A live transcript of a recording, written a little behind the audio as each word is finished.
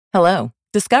Hello,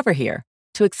 Discover here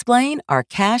to explain our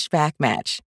cash back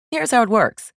match. Here's how it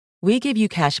works. We give you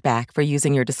cash back for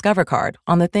using your Discover card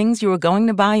on the things you were going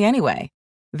to buy anyway.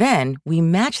 Then we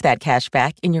match that cash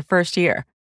back in your first year.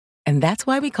 And that's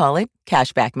why we call it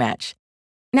Cashback Match.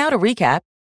 Now to recap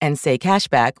and say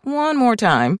cashback one more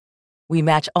time. We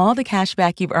match all the cash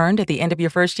back you've earned at the end of your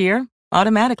first year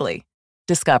automatically.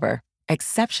 Discover.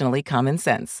 Exceptionally common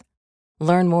sense.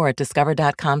 Learn more at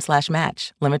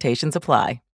discover.com/match. Limitations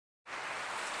apply.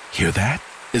 Hear that?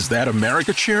 Is that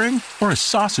America cheering or a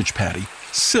sausage patty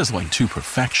sizzling to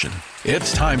perfection?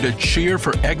 It's time to cheer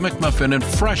for Egg McMuffin and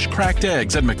fresh cracked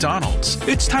eggs at McDonald's.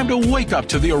 It's time to wake up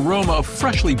to the aroma of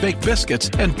freshly baked biscuits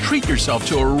and treat yourself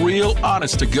to a real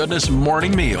honest-to-goodness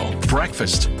morning meal.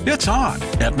 Breakfast, it's on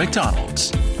at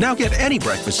McDonald's. Now get any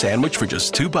breakfast sandwich for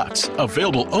just $2.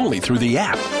 Available only through the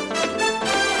app.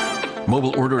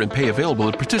 Mobile order and pay available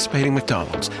at participating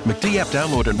McDonald's. McD app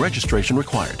download and registration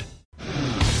required.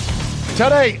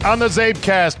 Today on the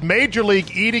Zabecast, Major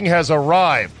League Eating has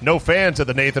arrived. No fans at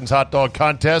the Nathan's Hot Dog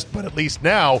Contest, but at least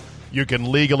now you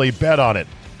can legally bet on it.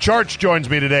 Charch joins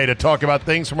me today to talk about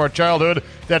things from our childhood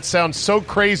that sound so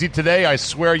crazy today, I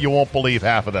swear you won't believe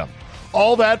half of them.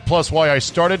 All that plus why I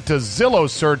started to Zillow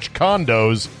search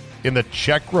condos in the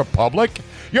Czech Republic.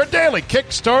 Your daily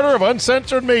Kickstarter of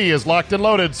Uncensored Me is locked and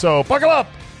loaded, so buckle up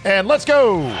and let's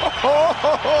go.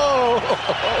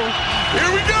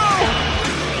 Here we go.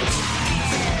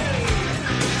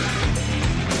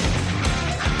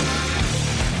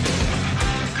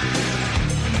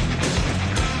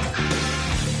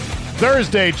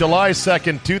 Thursday, July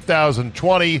 2nd,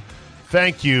 2020.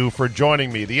 Thank you for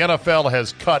joining me. The NFL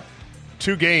has cut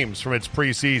 2 games from its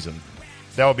preseason.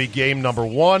 That would be game number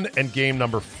 1 and game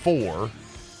number 4.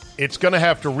 It's going to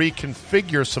have to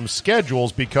reconfigure some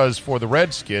schedules because for the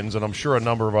Redskins, and I'm sure a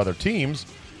number of other teams,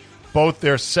 both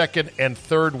their second and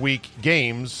third week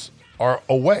games are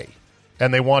away.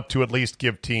 And they want to at least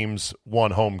give teams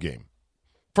one home game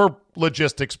for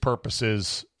logistics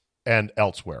purposes and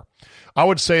elsewhere. I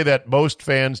would say that most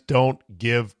fans don't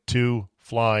give 2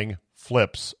 flying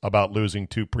flips about losing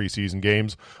 2 preseason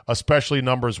games, especially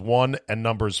numbers 1 and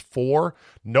numbers 4.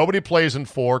 Nobody plays in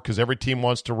 4 because every team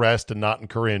wants to rest and not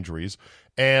incur injuries.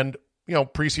 And,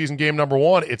 preseason game number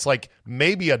 1, it's like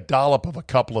maybe a dollop of a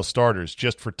couple of starters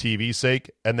just for TV's sake,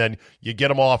 and then you get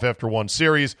them off after one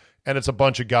series, and it's a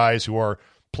bunch of guys who are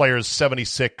players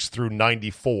 76 through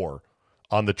 94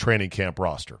 on the training camp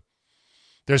roster.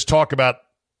 There's talk about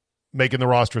making the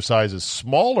roster sizes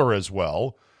smaller as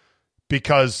well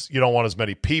because you don't want as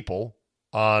many people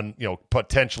on,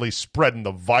 potentially spreading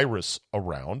the virus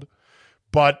around.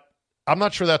 But I'm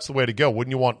not sure that's the way to go.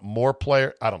 Wouldn't you want more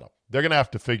players? I don't know. They're going to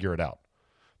have to figure it out.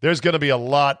 There's going to be a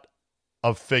lot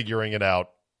of figuring it out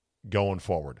going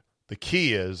forward. The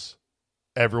key is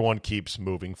everyone keeps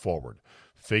moving forward.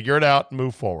 Figure it out and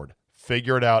move forward.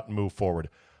 Figure it out and move forward.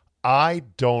 I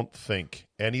don't think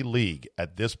any league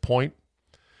at this point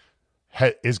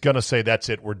is going to say, that's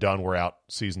it, we're done, we're out,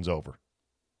 season's over.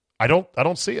 I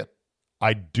don't see it.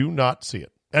 I do not see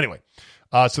it. Anyway,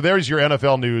 so there's your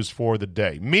NFL news for the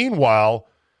day. Meanwhile,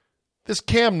 this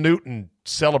Cam Newton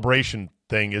celebration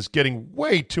thing is getting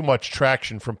way too much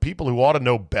traction from people who ought to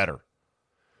know better.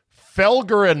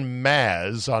 Felger and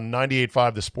Maz on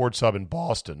 98.5 The Sports Hub in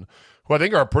Boston, who I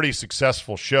think are a pretty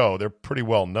successful show, they're pretty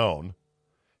well known,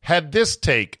 had this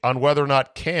take on whether or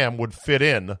not Cam would fit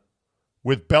in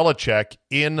with Belichick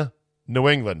in New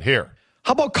England. Here.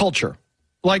 How about culture?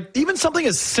 Like even something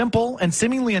as simple and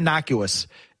seemingly innocuous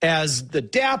as the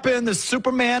dapping, the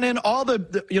Supermaning, all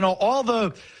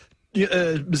the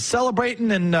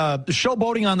celebrating and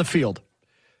showboating on the field.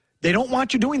 They don't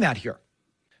want you doing that here.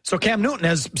 So Cam Newton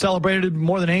has celebrated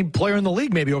more than any player in the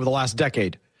league maybe over the last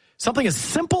decade. Something as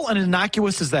simple and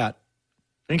innocuous as that.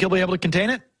 Think he'll be able to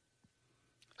contain it?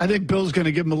 I think Bill's going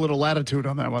to give him a little latitude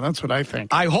on that one. That's what I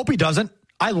think. I hope he doesn't.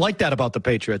 I like that about the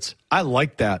Patriots. I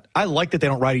like that. I like that they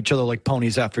don't ride each other like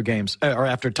ponies after games or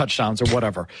after touchdowns or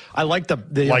whatever. I like the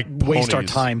like waste ponies. Our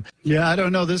time. Yeah, I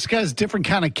don't know. This guy's a different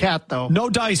kind of cat, though. No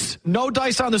dice. No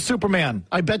dice on the Superman.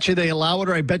 I bet you they allow it,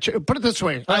 or I bet you. Put it this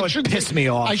way. That would piss me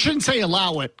off. I shouldn't say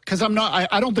allow it because I'm not.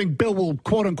 I don't think Bill will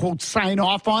quote unquote sign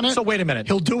off on it. So wait a minute.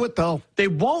 He'll do it though. They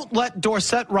won't let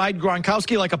Dorsett ride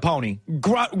Gronkowski like a pony.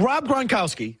 Rob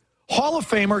Gronkowski. Hall of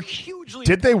Famer, hugely.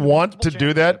 Did they want to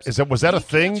do that? Was that a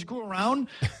thing? Screw around,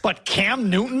 but Cam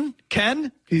Newton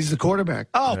can. He's the quarterback.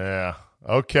 Oh, yeah.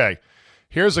 Okay.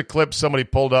 Here's a clip somebody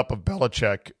pulled up of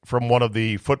Belichick from one of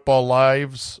the Football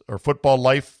Lives or Football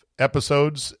Life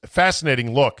episodes.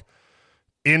 Fascinating look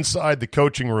inside the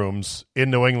coaching rooms in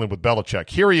New England with Belichick.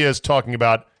 Here he is talking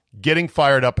about getting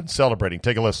fired up and celebrating.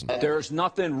 Take a listen. There's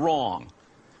nothing wrong.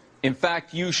 In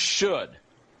fact, you should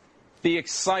be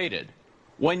excited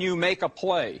when you make a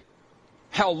play.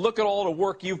 Hell, look at all the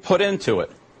work you've put into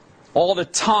it, all the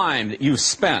time that you've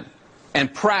spent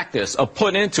and practice of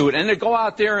put into it, and to go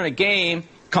out there in a game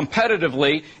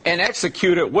competitively and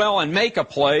execute it well and make a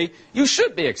play, you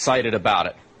should be excited about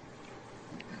it.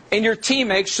 And your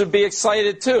teammates should be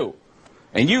excited too.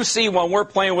 And you see when we're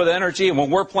playing with energy and when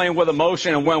we're playing with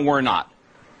emotion and when we're not.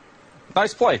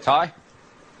 Nice play, Ty.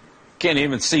 Can't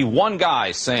even see one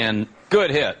guy saying,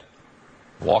 good hit.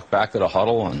 Walk back to the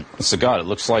huddle and, God, it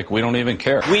looks like we don't even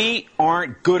care. We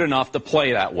aren't good enough to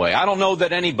play that way. I don't know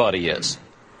that anybody is.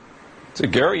 So,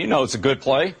 Gary, you know it's a good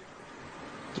play.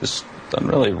 Just doesn't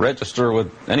really register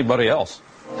with anybody else.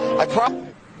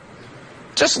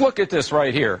 Just look at this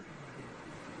right here.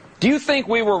 Do you think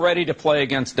we were ready to play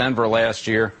against Denver last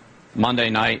year, Monday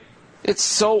night? It's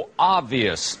so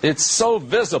obvious. It's so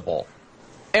visible.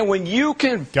 And when you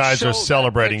can guys are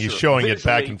celebrating, he's showing it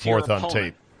back and visually forth on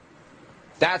tape.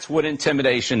 That's what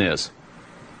intimidation is.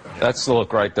 That's the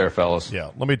look right there, fellas. Yeah,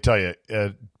 let me tell you,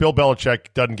 Bill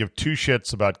Belichick doesn't give two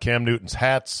shits about Cam Newton's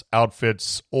hats,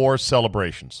 outfits, or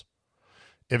celebrations.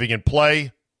 If he can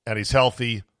play and he's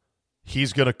healthy,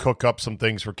 he's going to cook up some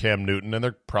things for Cam Newton, and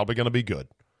they're probably going to be good.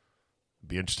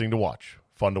 Be interesting to watch,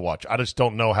 fun to watch. I just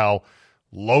don't know how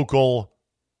local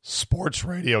sports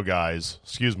radio guys,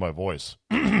 excuse my voice,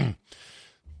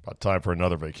 about time for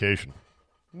another vacation.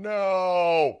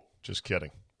 No, just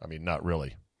kidding. I mean, not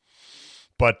really.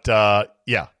 But,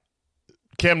 yeah,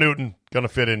 Cam Newton going to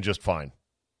fit in just fine.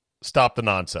 Stop the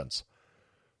nonsense.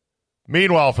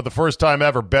 Meanwhile, for the first time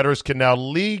ever, bettors can now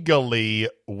legally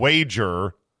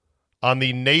wager on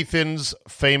the Nathan's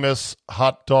Famous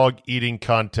Hot Dog Eating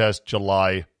Contest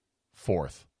July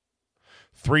 4th.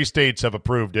 3 states have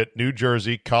approved it: New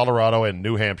Jersey, Colorado, and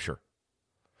New Hampshire.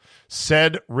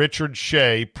 Said Richard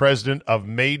Shea, president of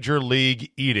Major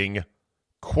League Eating,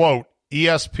 quote,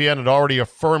 ESPN had already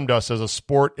affirmed us as a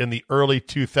sport in the early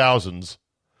 2000s,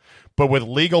 but with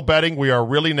legal betting, we are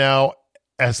really now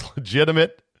as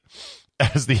legitimate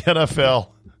as the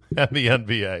NFL and the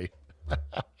NBA.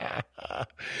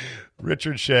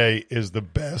 Richard Shea is the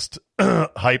best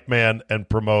hype man and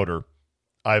promoter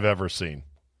I've ever seen,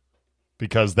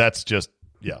 because that's just,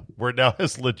 yeah, we're now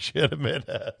as legitimate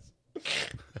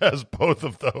as both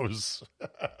of those.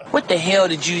 What the hell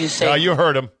did you just say? No, you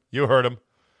heard him. You heard him.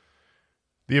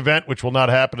 The event, which will not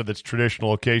happen at its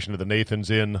traditional location of the Nathan's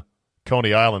Inn,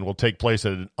 Coney Island, will take place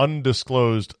at an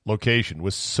undisclosed location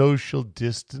with social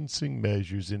distancing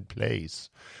measures in place.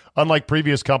 Unlike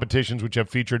previous competitions, which have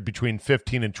featured between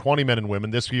 15 and 20 men and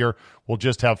women, this year will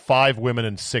just have 5 women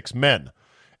and 6 men.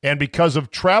 And because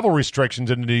of travel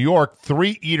restrictions in New York,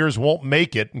 3 eaters won't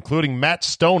make it, including Matt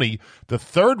Stoney, the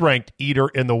 3rd-ranked eater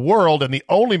in the world and the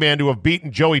only man to have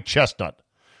beaten Joey Chestnut.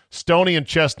 Stoney and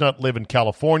Chestnut live in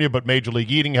California, but Major League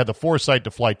Eating had the foresight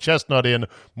to fly Chestnut in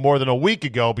more than a week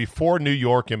ago before New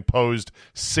York imposed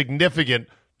significant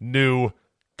new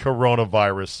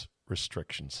coronavirus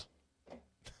restrictions.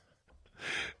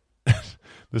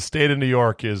 The state of New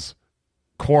York is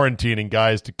quarantining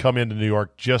guys to come into New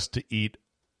York just to eat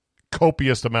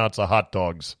copious amounts of hot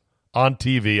dogs on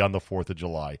TV on the 4th of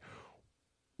July.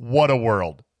 What a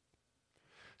world.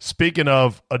 Speaking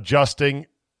of adjusting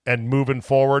and moving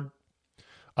forward,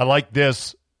 I like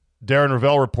this. Darren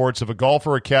Ravel reports if a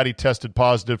golfer or caddy tested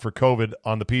positive for COVID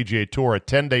on the PGA Tour, a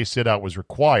 10-day sit-out was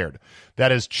required. That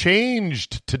has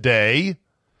changed today.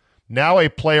 Now a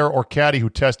player or caddy who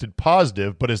tested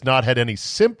positive but has not had any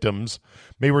symptoms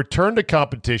may return to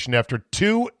competition after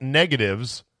 2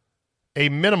 negatives, a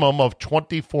minimum of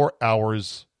 24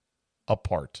 hours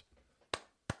apart.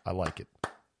 I like it.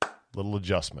 Little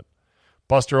adjustment.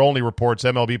 Buster Olney reports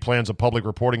MLB plans a public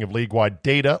reporting of league-wide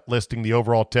data listing the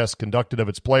overall tests conducted of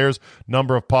its players,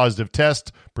 number of positive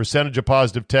tests, percentage of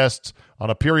positive tests on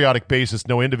a periodic basis,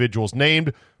 no individuals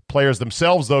named. Players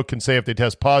themselves, though, can say if they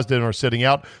test positive and are sitting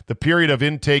out. The period of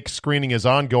intake screening is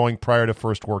ongoing prior to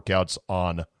first workouts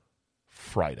on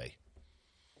Friday.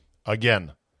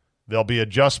 Again, there'll be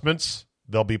adjustments.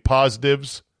 There'll be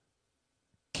positives.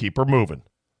 Keep her moving.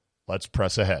 Let's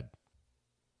press ahead.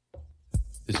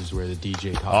 This is where the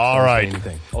DJ talks. All right.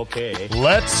 Anything. Okay.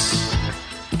 Let's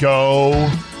go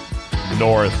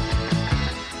north.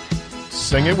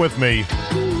 Sing it with me.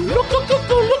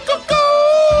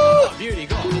 Beauty,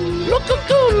 go.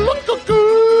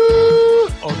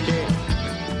 Okay.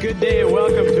 Good day and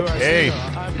welcome to our Hey. show.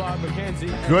 I'm Bob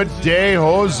McKenzie. Good day,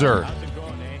 Hoser.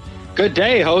 Good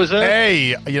day, Hoser.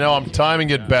 Hey, I'm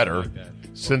timing it better.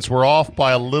 Since we're off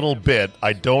by a little bit,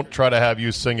 I don't try to have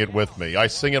you sing it with me. I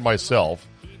sing it myself,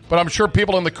 But I'm sure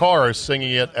people in the car are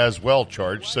singing it as well,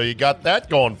 Charge. So you got that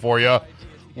going for you,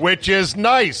 which is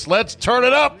nice. Let's turn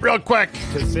it up real quick.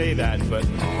 To say that, but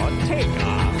take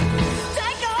off.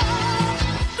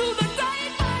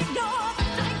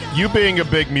 You being a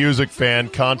big music fan,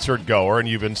 concert goer, and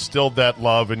you've instilled that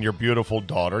love in your beautiful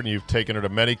daughter, and you've taken her to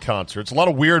many concerts. A lot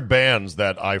of weird bands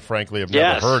that I frankly have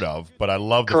never heard of, but I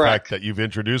love the fact that you've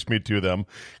introduced me to them.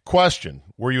 Question,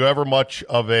 were you ever much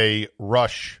of a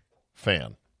Rush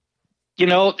fan? You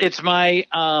know, it's my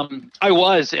I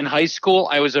was in high school.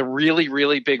 I was a really,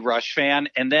 really big Rush fan.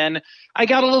 And then I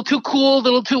got a little too cool, a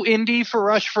little too indie for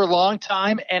Rush for a long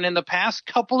time. And in the past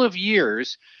couple of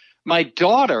years, my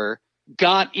daughter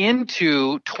got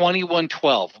into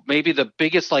 2112, maybe the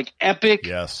biggest like epic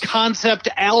concept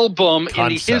album in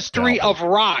the history of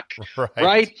rock,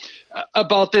 right?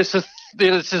 About this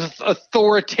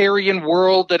authoritarian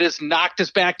world that has knocked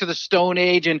us back to the Stone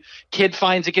Age, and kid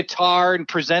finds a guitar and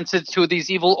presents it to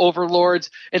these evil overlords,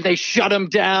 and they shut him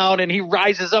down, and he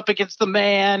rises up against the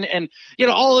man, and you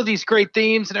know, all of these great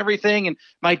themes and everything. And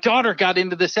my daughter got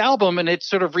into this album, and it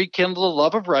sort of rekindled a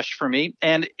love of Rush for me.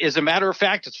 And as a matter of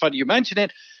fact, it's funny you mention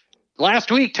it,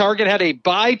 last week Target had a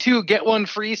buy two get one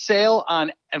free sale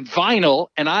on vinyl,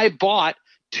 and I bought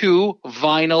 2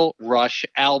 vinyl Rush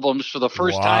albums for the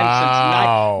first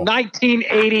time since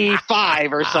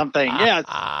 1985 or something. Yes.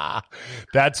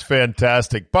 That's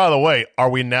fantastic. By the way, are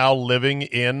we now living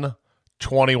in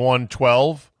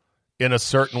 2112 in a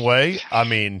certain way? I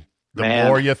mean, the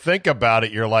more you think about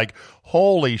it, you're like,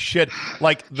 holy shit.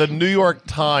 Like, the New York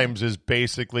Times is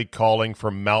basically calling for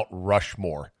Mount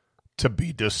Rushmore to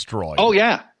be destroyed. Oh,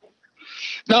 yeah.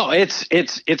 No,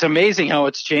 it's amazing how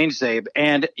it's changed, Zabe.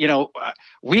 And, you know,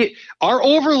 our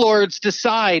overlords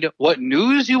decide what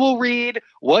news you will read,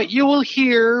 what you will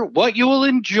hear, what you will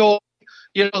enjoy.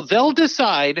 You know, they'll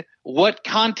decide what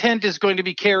content is going to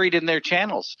be carried in their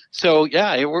channels. So,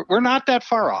 yeah, we're not that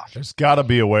far off. There's got to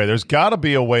be a way. There's got to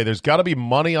be a way. There's got to be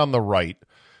money on the right.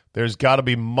 There's got to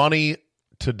be money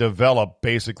to develop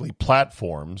basically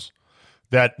platforms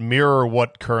that mirror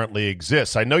what currently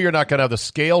exists. I know you're not going to have the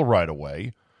scale right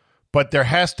away, but there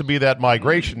has to be that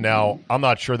migration. Now, I'm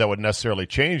not sure that would necessarily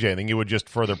change anything. It would just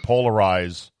further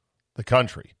polarize the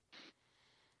country.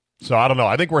 So I don't know.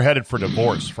 I think we're headed for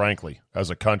divorce, frankly,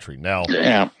 as a country. Now,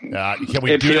 can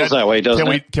we do that way, doesn't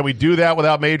it? Can we do that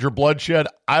without major bloodshed?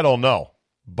 I don't know,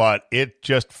 but it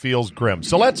just feels grim.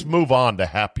 So let's move on to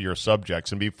happier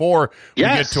subjects. And before we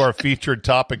get to our featured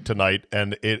topic tonight,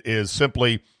 and it is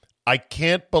simply, I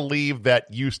can't believe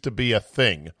that used to be a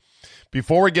thing.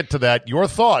 Before we get to that, your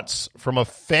thoughts from a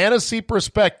fantasy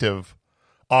perspective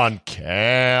on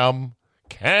Cam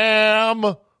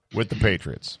with the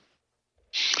Patriots.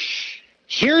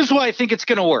 Here's why I think it's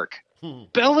going to work.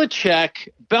 Belichick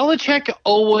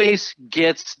always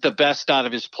gets the best out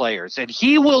of his players, and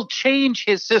he will change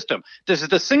his system. This is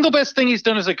the single best thing he's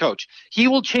done as a coach. He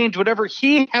will change whatever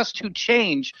he has to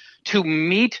change to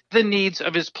meet the needs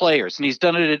of his players, and he's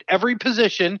done it at every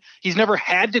position. He's never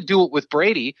had to do it with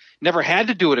Brady, never had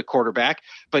to do it at quarterback,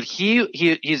 but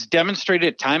he's demonstrated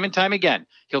it time and time again.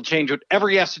 He'll change whatever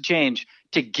he has to change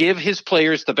to give his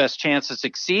players the best chance to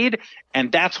succeed,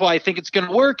 and that's why I think it's going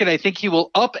to work, and I think he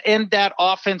will upend that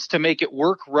offense to make it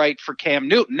work right for Cam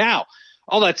Newton. Now,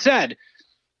 all that said,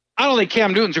 I don't think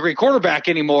Cam Newton's a great quarterback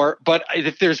anymore, but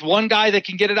if there's one guy that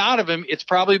can get it out of him, it's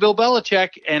probably Bill Belichick,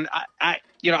 and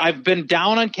I've been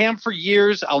down on Cam for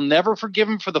years. I'll never forgive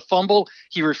him for the fumble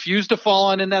he refused to fall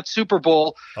on in that Super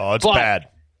Bowl. Oh, it's bad.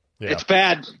 Yeah. It's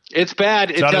bad. It's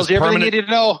bad. It tells you everything you need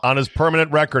to know. On his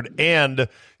permanent record, and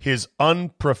his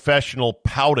unprofessional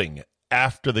pouting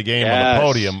after the game on the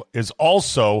podium is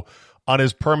also on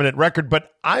his permanent record.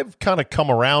 But I've kind of come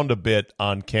around a bit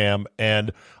on Cam,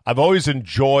 and I've always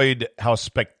enjoyed how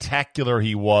spectacular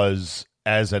he was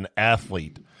as an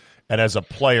athlete and as a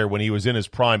player when he was in his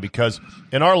prime, because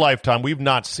in our lifetime, we've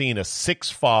not seen a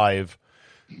 6'5",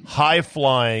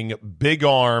 high-flying,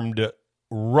 big-armed,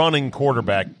 running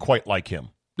quarterback quite like him.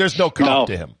 There's no comp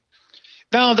to him.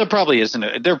 No, there probably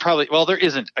isn't. There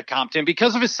isn't a comp to him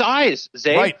because of his size,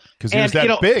 Zay. Right, because he was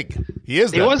that big. He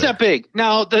was that big.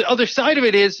 Now, the other side of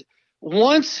it is,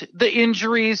 once the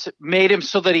injuries made him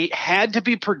so that he had to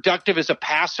be productive as a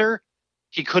passer,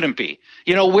 he couldn't be.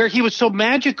 You know, where he was so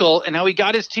magical and how he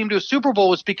got his team to a Super Bowl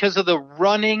was because of the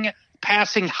running,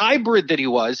 passing hybrid that he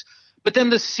was. But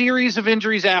then the series of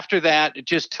injuries after that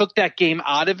just took that game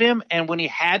out of him. And when he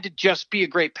had to just be a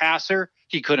great passer,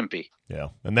 he couldn't be. Yeah,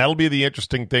 and that'll be the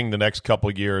interesting thing the next couple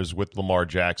of years with Lamar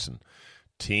Jackson.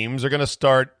 Teams are going to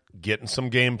start getting some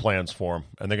game plans for him,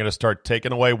 and they're going to start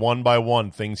taking away one by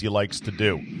one things he likes to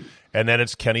do. And then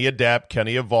it's, can he adapt? Can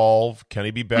he evolve? Can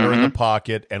he be better in the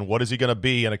pocket? And what is he going to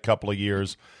be in a couple of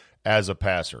years as a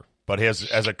passer? But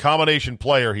as a combination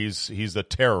player, he's the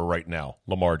terror right now,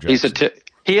 Lamar Jackson.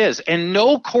 He is. And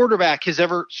no quarterback has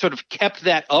ever sort of kept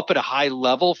that up at a high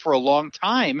level for a long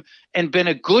time and been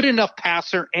a good enough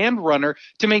passer and runner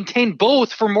to maintain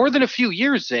both for more than a few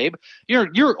years, Zabe.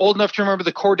 You're old enough to remember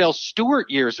the Cordell Stewart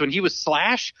years when he was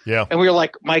Slash. Yeah. And we were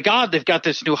like, my God, they've got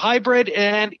this new hybrid,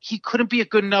 and he couldn't be a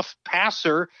good enough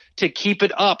passer to keep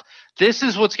it up. This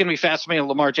is what's going to be fascinating with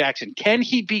Lamar Jackson. Can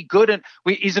he be good?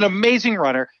 He's an amazing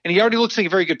runner, and he already looks like a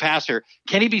very good passer.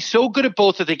 Can he be so good at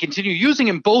both that they continue using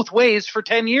him both ways for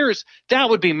 10 years? That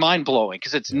would be mind-blowing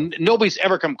because nobody's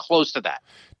ever come close to that.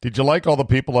 Did you like all the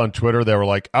people on Twitter that were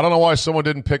like, I don't know why someone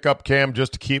didn't pick up Cam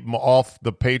just to keep him off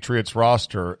the Patriots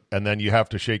roster, and then you have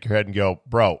to shake your head and go,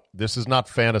 bro, this is not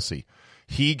fantasy.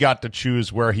 He got to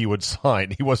choose where he would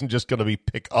sign. He wasn't just going to be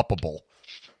pick-upable.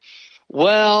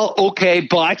 Well, okay,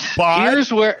 but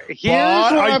here's where I'm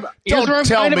kind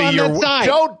of on that side.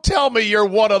 Don't tell me you're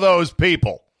one of those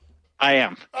people. I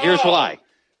am. Here's why.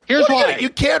 Here's why. You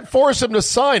can't force him to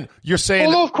sign. You're saying,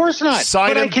 well, no, of course not. Sign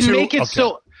but him I can to, make it okay.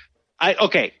 so.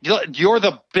 You're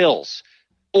the Bills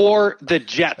or the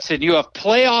Jets, and you have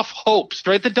playoff hopes,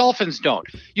 right? The Dolphins don't.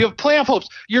 You have playoff hopes.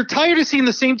 You're tired of seeing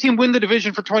the same team win the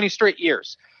division for 20 straight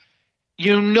years.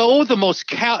 You know the most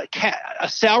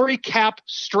salary cap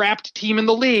strapped team in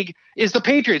the league is the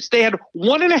Patriots. They had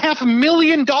 $1.5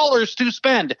 million to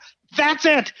spend. That's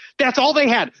it. That's all they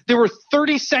had. They were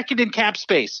 32nd in cap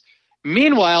space.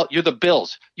 Meanwhile, you're the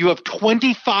Bills. You have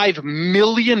 $25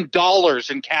 million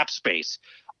in cap space.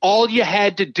 All you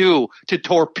had to do to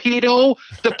torpedo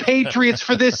the Patriots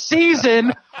for this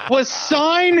season was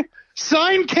sign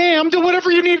Cam to whatever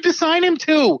you needed to sign him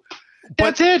to.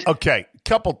 That's it. Okay,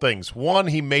 couple things. One,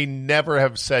 he may never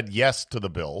have said yes to the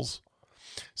Bills.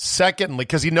 Secondly,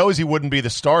 because he knows he wouldn't be the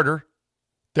starter.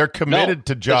 They're committed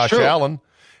to Josh Allen.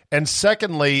 And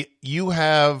secondly, you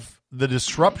have the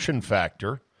disruption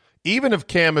factor. Even if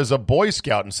Cam is a Boy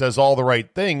Scout and says all the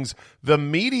right things, the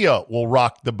media will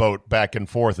rock the boat back and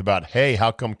forth about, hey, how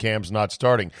come Cam's not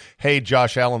starting? Hey,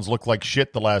 Josh Allen's looked like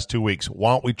shit the last 2 weeks.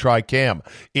 Why don't we try Cam?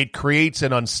 It creates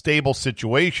an unstable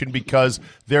situation because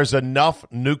there's enough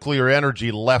nuclear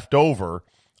energy left over,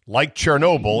 like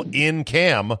Chernobyl, in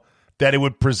Cam, that it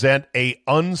would present a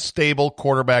unstable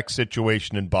quarterback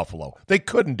situation in Buffalo. They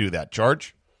couldn't do that,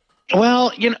 Charge.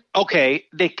 Well, okay.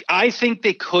 I think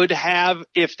they could have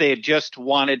if they had just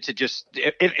wanted to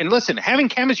and listen, having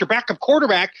Cam as your backup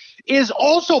quarterback is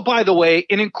also, by the way,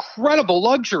 an incredible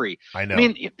luxury. I know. I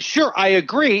mean, sure, I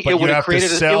agree. But it would have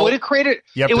created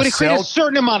a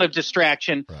certain amount of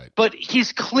distraction, right. But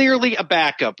he's clearly a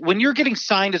backup. When you're getting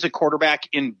signed as a quarterback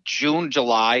in June,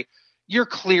 July, you're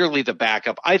clearly the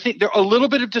backup. I think there a little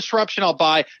bit of disruption I'll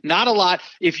buy, not a lot.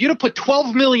 If you'd have put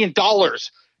 $12 million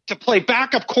to play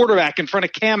backup quarterback in front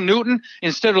of Cam Newton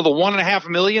instead of the $1.5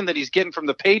 million that he's getting from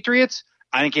the Patriots,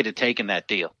 I think he'd have taken that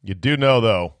deal. You do know,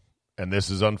 though, and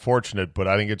this is unfortunate, but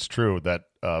I think it's true, that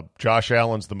Josh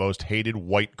Allen's the most hated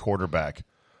white quarterback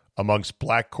amongst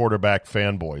black quarterback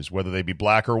fanboys, whether they be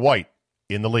black or white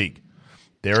in the league.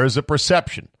 There is a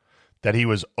perception that he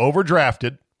was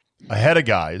overdrafted ahead of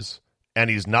guys, and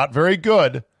he's not very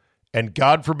good. And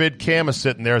God forbid Cam is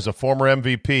sitting there as a former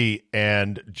MVP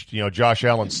and, Josh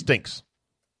Allen stinks.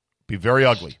 Be very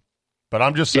ugly. But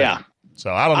I'm just saying. Yeah.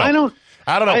 So I don't know.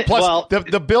 Plus,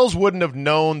 the Bills wouldn't have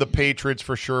known the Patriots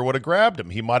for sure would have grabbed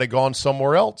him. He might have gone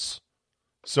somewhere else.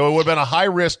 So it would have been a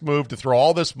high-risk move to throw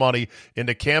all this money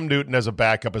into Cam Newton as a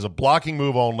backup, as a blocking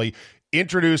move only,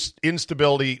 introduce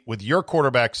instability with your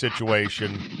quarterback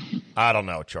situation. I don't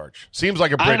know, Charge. Seems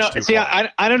like a bridge too far.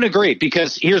 I don't agree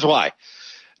because here's why.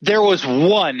 There was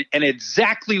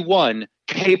exactly one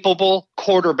capable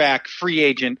quarterback free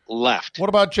agent left. What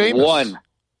about Jameis? One.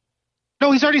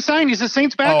 No, he's already signed. He's the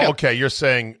Saints' backup. Oh, okay. You're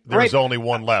saying there's only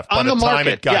one left. By the time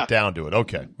it got down to it.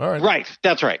 Okay. All right. Right.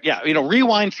 That's right. Yeah.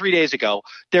 Rewind 3 days ago,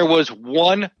 there was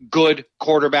one good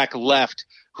quarterback left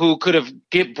who could have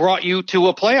brought you to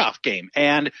a playoff game.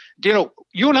 And,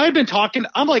 you and I have been talking.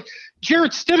 I'm like,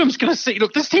 Jarrett Stidham's going to say,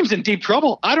 this team's in deep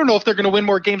trouble. I don't know if they're going to win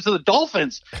more games than the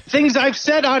Dolphins. Things I've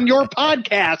said on your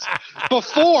podcast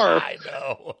before. I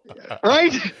know.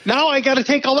 Right? Now I got to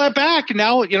take all that back.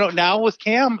 Now, now with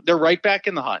Cam, they're right back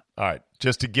in the hunt. All right.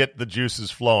 Just to get the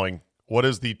juices flowing, what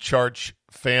is the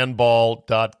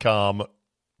CharchFanball.com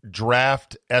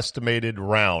draft estimated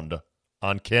round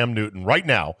on Cam Newton right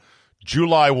now,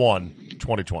 July 1,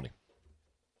 2020?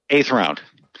 8th round.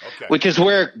 which is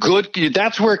where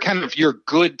that's where kind of your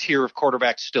good tier of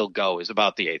quarterbacks still go, is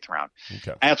about the 8th round.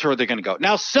 Okay. That's where they're going to go.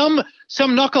 Now, some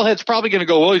knucklehead's probably going to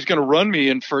go, well, he's going to run me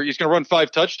he's going to run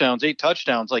 8 touchdowns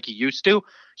like he used to.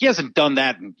 He hasn't done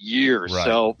that in years. Right.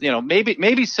 So,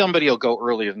 maybe somebody will go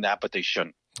earlier than that, but they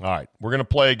shouldn't. All right. We're going to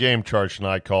play a game, Charge,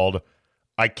 tonight called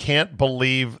I Can't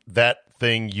Believe That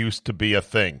Thing Used to Be a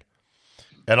Thing.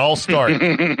 And I'll start.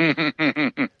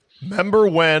 Remember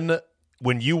when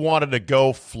you wanted to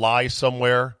go fly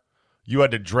somewhere, you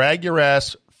had to drag your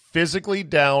ass physically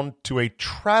down to a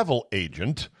travel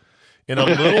agent in a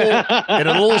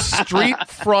little street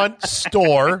front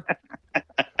store,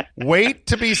 wait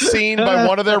to be seen by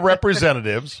one of their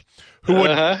representatives who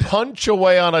would punch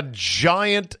away on a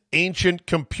giant ancient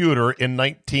computer in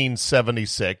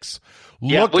 1976.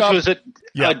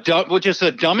 Which is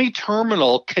a dummy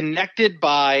terminal connected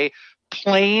by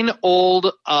plain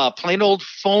old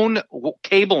phone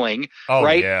cabling,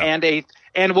 right? Yeah.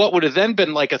 And what would have then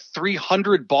been like a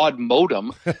 300 baud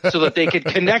modem, so that they could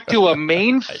connect to a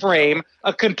mainframe,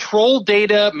 a control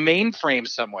data mainframe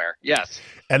somewhere. Yes.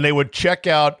 And they would check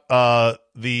out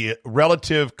the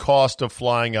relative cost of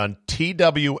flying on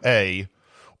TWA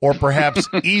or perhaps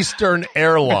Eastern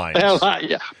Airlines.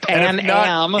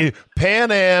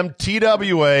 Pan Am,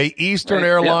 TWA, Eastern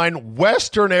Airline,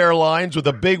 Western Airlines with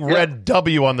a big red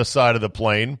W on the side of the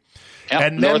plane.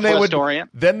 And then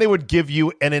they would give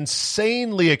you an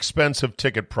insanely expensive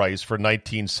ticket price for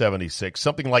 1976,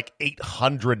 something like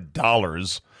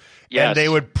 $800. Yes. And they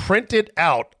would print it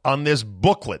out on this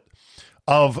booklet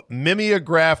of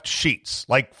mimeographed sheets,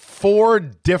 like 4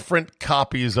 different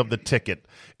copies of the ticket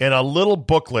in a little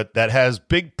booklet that has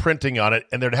big printing on it,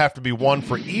 and there'd have to be one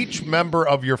for each member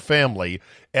of your family.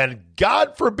 And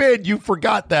God forbid you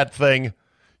forgot that thing,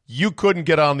 you couldn't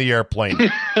get on the airplane.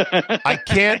 I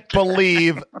can't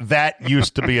believe that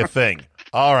used to be a thing.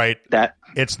 All right,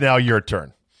 it's now your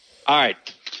turn. All right.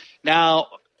 Now,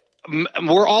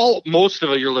 most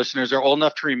of your listeners are old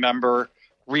enough to remember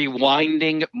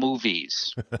rewinding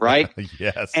movies, right?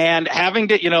 Yes. And having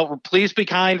to, Please Be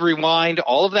Kind, rewind,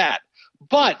 all of that.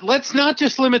 But let's not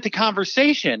just limit the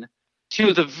conversation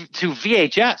to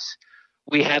VHS.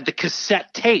 We had the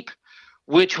cassette tape,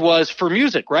 which was for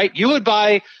music, right? You would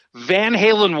buy Van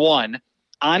Halen 1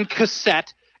 on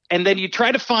cassette, and then you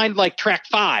try to find like track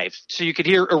 5 so you could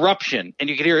hear Eruption, and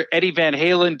you could hear Eddie Van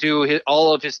Halen do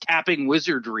all of his tapping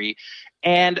wizardry.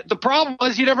 And the problem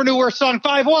was you never knew where song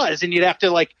 5 was, and you'd have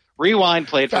to like rewind,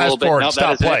 play it for a little forward, bit. No,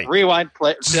 stop, that is play. It. Rewind,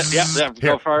 play. Yep,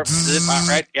 go for it.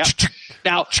 Right, yeah.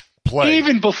 Now, play.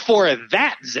 Even before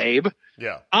that, Zabe,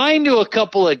 I knew a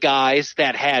couple of guys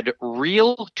that had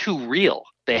reel to reel.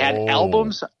 They had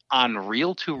albums on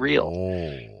reel to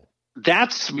reel.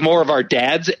 That's more of our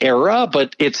dad's era,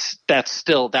 but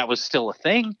that was still a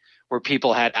thing where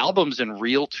people had albums in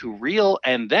reel to reel,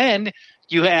 and then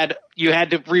you had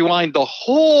to rewind the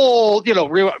whole, you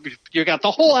got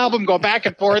the whole album go back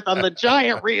and forth on the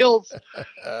giant reels.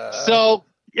 So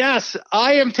yes,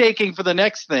 I am taking for the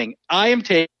next thing. I am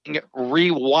taking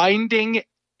rewinding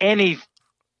any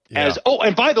as. Oh,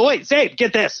 and by the way, Zabe,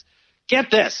 get this.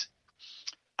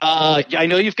 I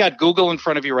know you've got Google in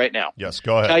front of you right now. Yes,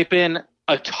 go ahead. Type in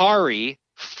Atari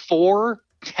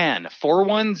 410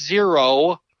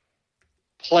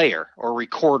 player or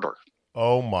recorder.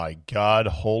 Oh, my God.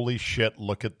 Holy shit.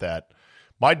 Look at that.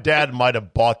 My dad might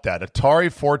have bought that.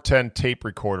 Atari 410 tape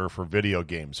recorder for video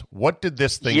games. What did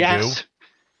this thing do?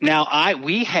 Now,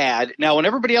 when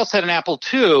everybody else had an Apple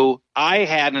II, I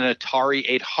had an Atari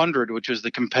 800, which was the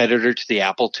competitor to the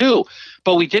Apple II.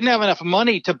 But we didn't have enough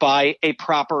money to buy a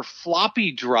proper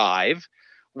floppy drive.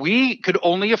 We could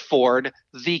only afford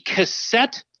the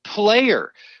cassette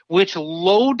player, which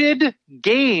loaded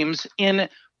games in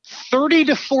 30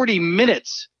 to 40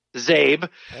 minutes, Zabe.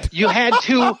 You had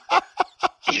to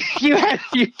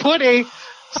you put a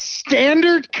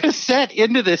standard cassette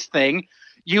into this thing.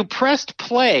 You pressed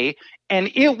play,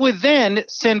 and it would then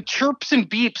send chirps and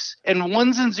beeps and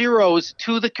ones and zeros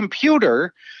to the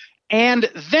computer. And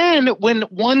then when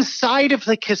one side of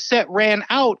the cassette ran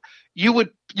out, you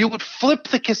would flip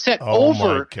the cassette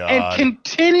over and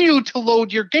continue to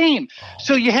load your game.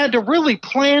 So you had to really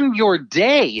plan your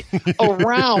day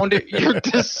around your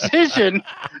decision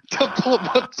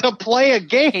to play a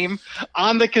game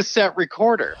on the cassette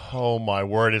recorder. Oh, my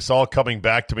word. It's all coming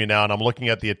back to me now, and I'm looking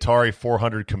at the Atari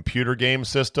 400 computer game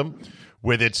system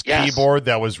with its keyboard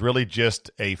that was really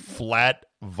just a flat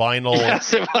vinyl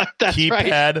that's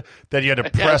keypad right. that you had to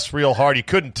press real hard. You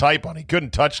couldn't type on it. You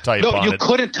couldn't touch type on it.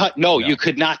 You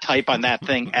could not type on that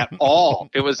thing at all.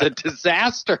 It was a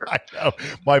disaster. I know.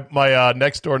 My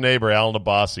next door neighbor, Alan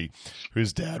Abbasi,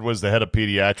 whose dad was the head of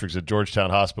pediatrics at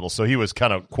Georgetown Hospital, so he was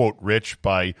kind of, quote, rich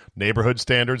by neighborhood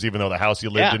standards, even though the house he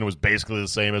lived in was basically the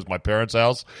same as my parents'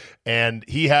 house. And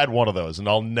he had one of those, and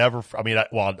I'll never –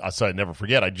 I said I'd never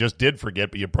forget. I just did forget,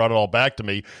 but you brought it all back to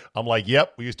me. I'm like,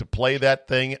 yep, we used to play that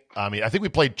thing. I mean, I think we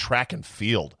played track and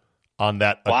field on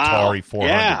that Atari 400.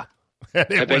 Yeah.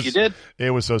 I bet you did.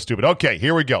 It was so stupid. Okay,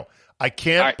 here we go. I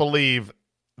can't believe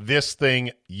this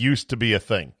thing used to be a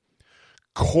thing.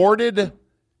 Corded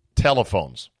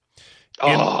telephones.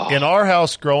 In our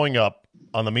house growing up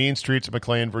on the mean streets of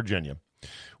McLean, Virginia,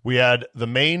 we had the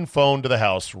main phone to the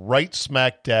house right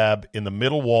smack dab in the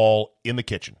middle wall in the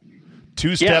kitchen.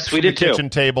 2 steps from the kitchen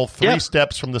table, 3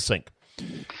 steps from the sink.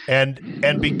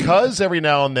 And because every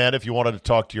now and then, if you wanted to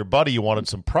talk to your buddy, you wanted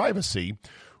some privacy,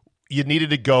 you needed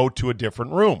to go to a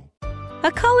different room.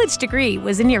 A college degree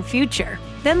was in your future.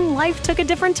 Then life took a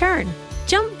different turn.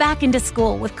 Jump back into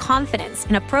school with confidence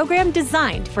in a program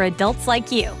designed for adults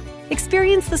like you.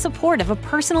 Experience the support of a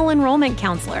personal enrollment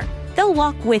counselor. They'll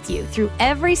walk with you through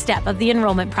every step of the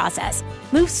enrollment process.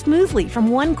 Move smoothly from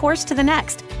one course to the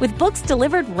next, with books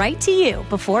delivered right to you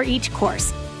before each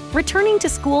course. Returning to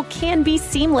school can be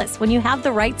seamless when you have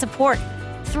the right support.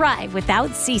 Thrive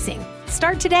without ceasing.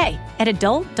 Start today at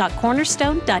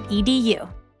adult.cornerstone.edu.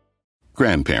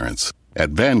 Grandparents.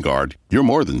 At Vanguard, you're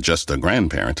more than just a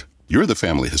grandparent. You're the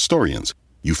family historians.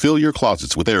 You fill your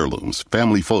closets with heirlooms,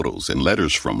 family photos, and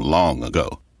letters from long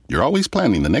ago. You're always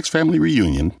planning the next family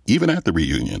reunion, even at the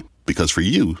reunion. Because for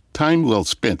you, time well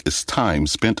spent is time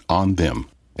spent on them.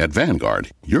 At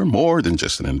Vanguard, you're more than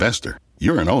just an investor.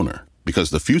 You're an owner. Because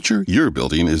the future you're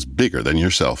building is bigger than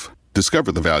yourself.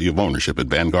 Discover the value of ownership at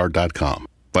Vanguard.com.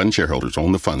 Fund shareholders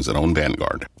own the funds that own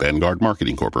Vanguard. Vanguard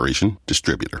Marketing Corporation,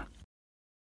 distributor.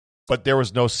 But there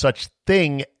was no such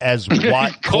thing as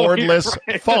cordless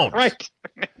phones. Right.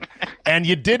 And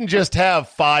you didn't just have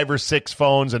 5 or 6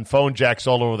 phones and phone jacks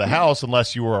all over the house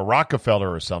unless you were a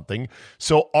Rockefeller or something.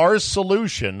 So our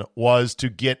solution was to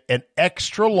get an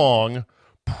extra long,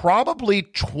 probably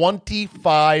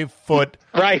 25-foot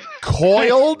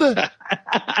coiled,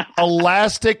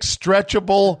 elastic,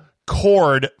 stretchable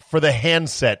cord for the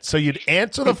handset. So you'd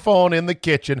answer the phone in the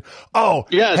kitchen. Oh,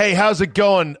 yes. Hey, how's it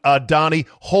going, Donnie?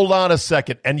 Hold on a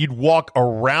second. And you'd walk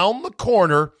around the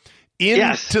corner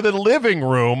into the living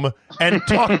room and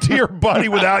talk to your buddy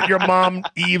without your mom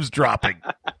eavesdropping.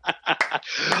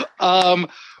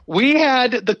 We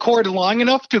had the cord long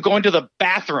enough to go into the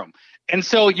bathroom. And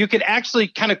so you could actually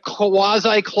kind of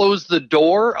quasi-close the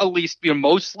door, at least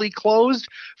mostly closed,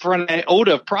 for an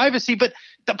iota of privacy. But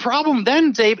the problem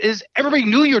then, Dave, is everybody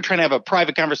knew you were trying to have a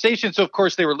private conversation. So, of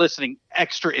course, they were listening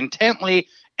extra intently.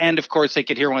 And, of course, they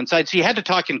could hear one side. So you had to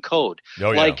talk in code.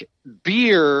 Oh, yeah. Like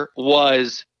beer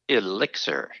was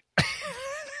elixir.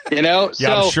 Yeah,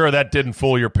 I'm sure that didn't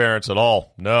fool your parents at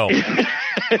all. No.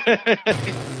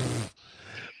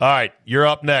 All right, you're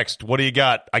up next. What do you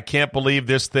got? I can't believe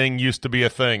this thing used to be a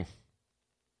thing.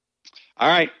 All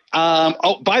right.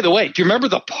 By the way, do you remember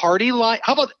the party line?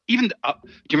 How about do you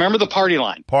remember the party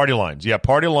line? Party lines. Yeah,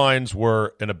 party lines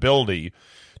were an ability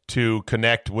to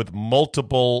connect with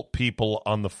multiple people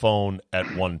on the phone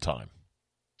at one time.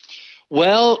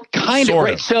 Well, kind of.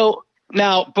 Right. So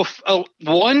now,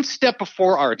 one step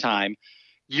before our time,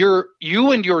 you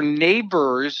and your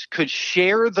neighbors could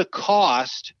share the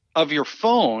cost of your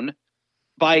phone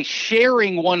by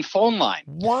sharing one phone line.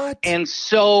 What? And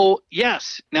so,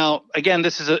 yes. Now, again,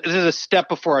 this is a step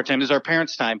before our time. This is our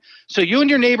parents' time. So you and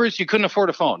your neighbors, you couldn't afford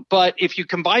a phone. But if you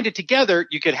combined it together,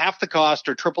 you could half the cost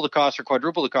or triple the cost or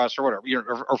quadruple the cost or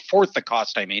whatever, or fourth the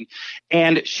cost,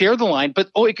 and share the line. But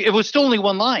it was still only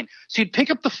one line. So you'd pick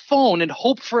up the phone and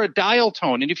hope for a dial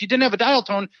tone. And if you didn't have a dial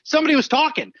tone, somebody was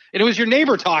talking. And it was your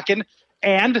neighbor talking.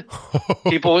 And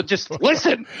people would just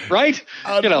listen, right?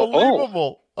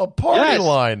 Unbelievable. A party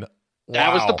line. Wow.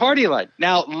 That was the party line.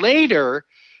 Now, later,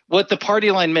 what the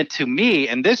party line meant to me,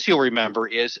 and this you'll remember,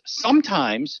 is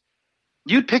sometimes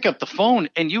you'd pick up the phone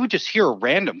and you would just hear a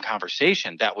random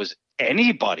conversation that was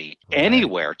anybody,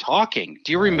 anywhere talking.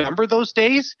 Do you remember those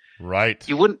days? Right.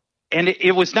 You wouldn't, and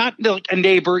it was not like a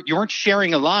neighbor. You weren't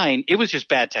sharing a line. It was just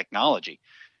bad technology.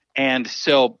 And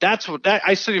so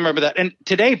I still remember that. And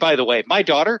today, by the way, my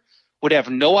daughter would have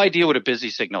no idea what a busy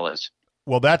signal is.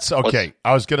 Well, that's okay.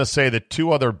 I was going to say the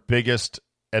two other biggest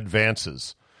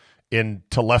advances in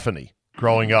telephony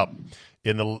growing up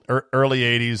in the early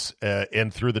 80s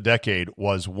and through the decade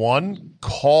was one,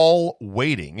 call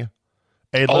waiting,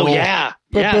 a little yeah.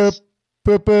 boop, Yes.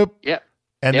 boop, boop, boop. Yep.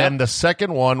 And Yep. then the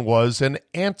second one was an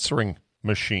answering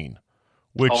machine,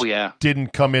 which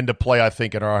didn't come into play, I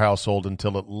think, in our household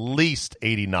until at least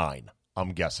 89,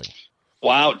 I'm guessing.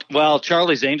 Wow. Well,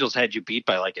 Charlie's Angels had you beat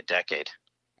by like a decade.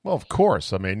 Well, of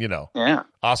course. I mean, Yeah.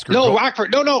 Oscar. No,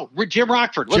 Rockford. No. Jim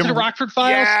Rockford. Wasn't it Rockford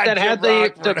Files that Jim had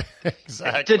Rockford.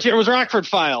 Exactly. It was Rockford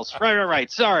Files.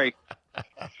 Right. Sorry.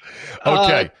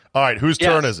 Okay. All right. Whose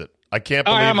turn yes. is it? I can't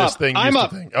All right, believe this thing I'm used up.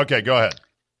 to think. Okay, go ahead.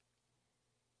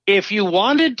 If you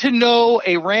wanted to know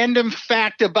a random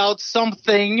fact about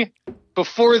something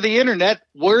before the internet,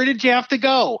 where did you have to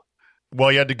go?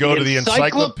 Well, you had to go to the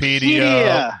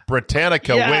Encyclopedia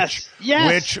Britannica,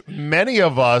 which many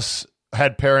of us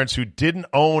had parents who didn't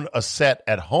own a set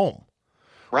at home.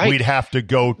 Right. We'd have to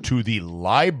go to the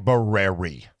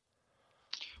library.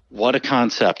 What a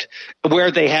concept.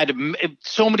 Where they had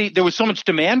there was so much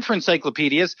demand for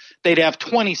encyclopedias, they'd have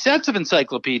 20 sets of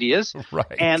encyclopedias, right.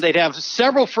 And they'd have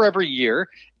several for every year.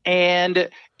 And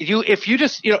if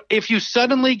you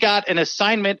suddenly got an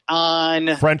assignment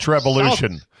on French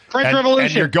Revolution. Revolution.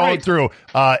 And you're going through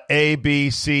A, B,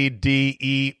 C, D,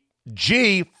 E,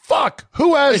 G. Fuck.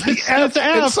 Who has the F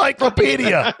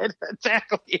encyclopedia?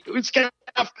 Exactly. Who's got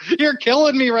F? You're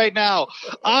killing me right now.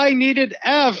 I needed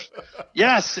F.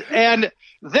 Yes. And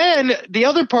then the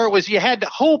other part was you had to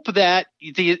hope that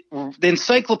the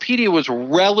encyclopedia was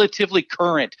relatively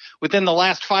current within the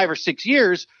last 5 or 6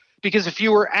 years, because if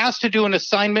you were asked to do an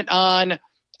assignment on,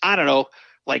 I don't know,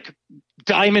 like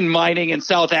diamond mining in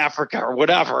South Africa or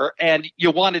whatever, and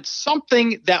you wanted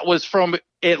something that was from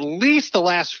at least the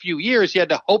last few years, you had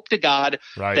to hope to God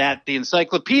that the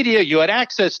encyclopedia you had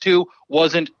access to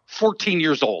wasn't 14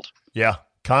 years old. Yeah,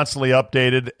 constantly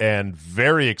updated and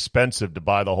very expensive to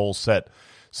buy the whole set.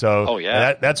 So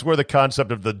that's where the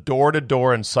concept of the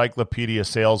door-to-door encyclopedia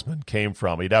salesman came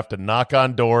from. He'd have to knock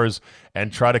on doors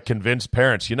and try to convince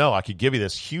parents, I could give you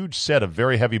this huge set of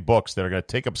very heavy books that are going to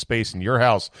take up space in your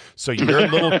house so your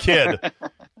little kid,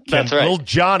 little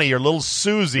Johnny or little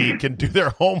Susie can do their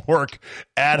homework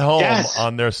at home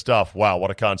on their stuff. Wow,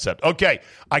 what a concept. Okay,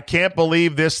 I can't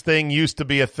believe this thing used to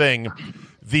be a thing.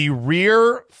 The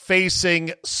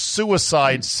rear-facing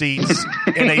suicide seats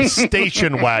in a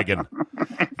station wagon.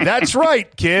 That's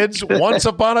right, kids. Once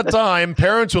upon a time,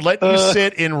 parents would let you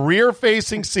sit in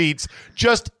rear-facing seats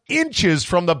just inches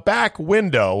from the back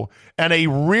window, and a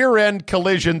rear-end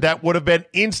collision that would have been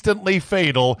instantly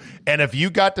fatal. And if you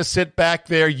got to sit back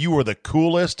there, you were the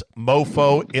coolest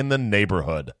mofo in the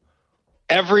neighborhood.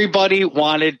 Everybody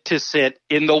wanted to sit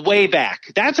in the way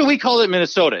back. That's what we called it in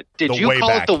Minnesota. Did you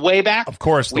call it the way back? Of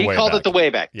course, we called it the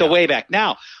way back. The way back.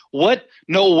 Now, what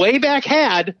no way back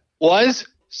had was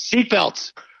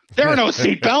seatbelts. There are no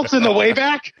seatbelts in the way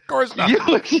back. Of course not. You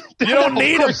don't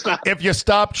need them. If you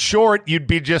stopped short, you'd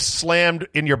be just slammed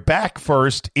in your back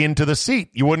first into the seat.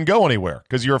 You wouldn't go anywhere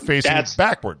because you were facing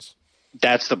backwards.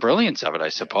 That's the brilliance of it, I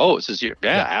suppose.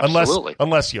 Absolutely.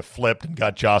 Unless you flipped and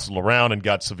got jostled around and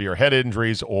got severe head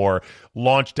injuries or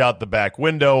launched out the back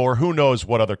window or who knows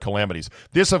what other calamities.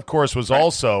 This, of course, was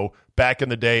also back in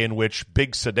the day in which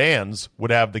big sedans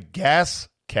would have the gas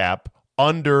cap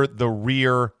under the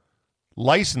rear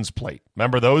license plate.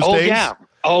 Remember those days? Yeah.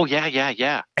 Oh,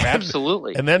 yeah.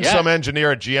 Absolutely. And then some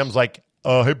engineer at GM's like,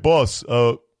 hey, boss,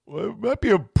 might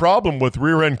be a problem with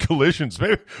rear-end collisions.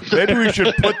 Maybe we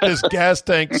should put this gas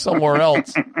tank somewhere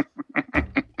else.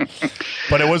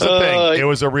 But it was a thing. It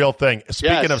was a real thing.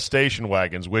 Speaking of station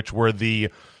wagons, which were the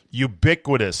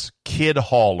ubiquitous kid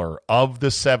hauler of the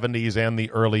 70s and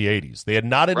the early 80s. They had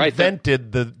not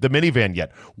invented the minivan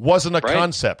yet. Wasn't a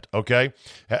concept, okay?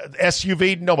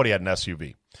 SUV, nobody had an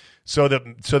SUV. So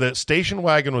the station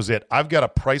wagon was it. I've got a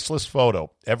priceless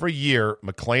photo. Every year,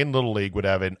 McLean Little League would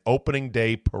have an opening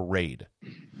day parade.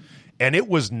 And it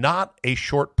was not a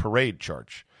short parade,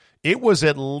 Church. It was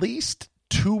at least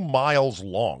 2 miles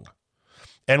long.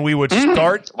 And we would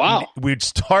start we'd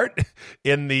start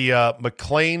in the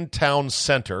McLean Town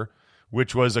Center,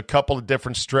 which was a couple of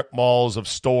different strip malls of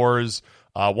stores,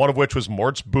 one of which was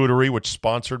Mort's Bootery, which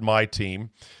sponsored my team.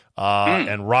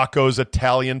 And Rocco's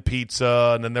Italian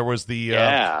Pizza, and then there was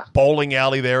the bowling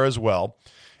alley there as well.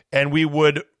 And we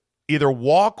would either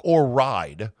walk or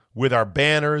ride with our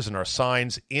banners and our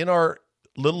signs in our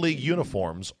Little League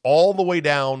uniforms all the way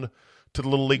down to the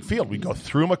Little League field. We'd go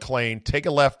through McLean, take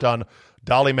a left on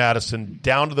Dolly Madison,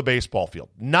 down to the baseball field.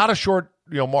 Not a short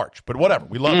march, but whatever.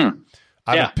 We loved it.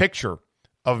 I have a picture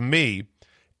of me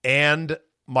and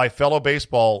my fellow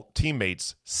baseball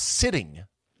teammates sitting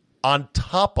on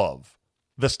top of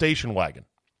the station wagon,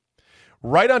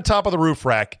 right on top of the roof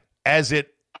rack as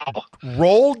it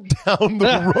rolled down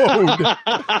the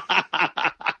road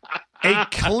a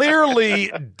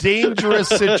clearly dangerous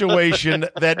situation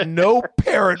that no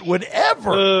parent would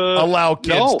ever allow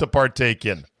kids to partake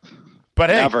in. But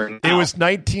hey, it was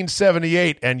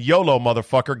 1978, and YOLO,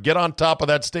 motherfucker, get on top of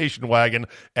that station wagon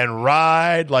and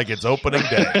ride like it's opening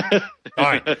day. All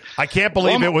right, I can't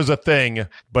believe it was a thing,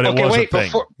 but it was a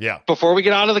thing. Before we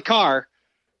get out of the car,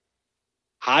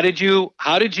 how did you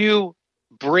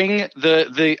bring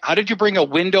how did you bring a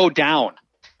window down?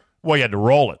 Well, you had to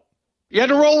roll it. You had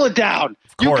to roll it down.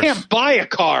 You can't buy a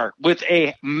car with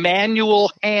a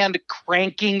manual hand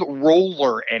cranking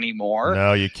roller anymore.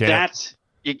 No, you can't.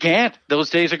 You can't. Those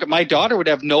days are. My daughter would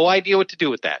have no idea what to do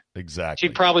with that. Exactly.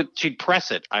 She'd press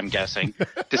it, I'm guessing,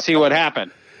 to see what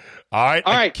happened. All right.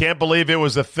 I can't believe it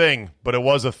was a thing, but it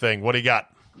was a thing. What do you got?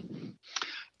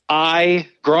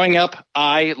 Growing up,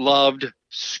 I loved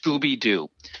Scooby-Doo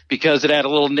because it had a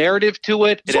little narrative to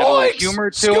it. It had a little humor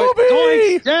to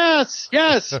it. Zoinks!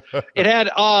 Yes. It had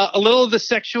a little of the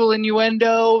sexual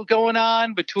innuendo going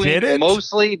on between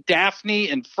mostly Daphne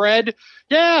and Fred.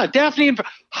 Yeah, Daphne and Fred.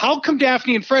 How come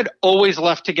Daphne and Fred always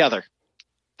left together?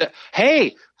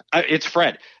 Hey, it's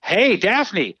Fred. Hey,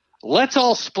 Daphne, let's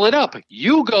all split up.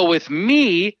 You go with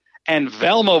me, and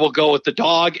Velma will go with the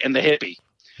dog and the hippie.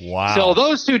 Wow. So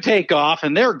those two take off,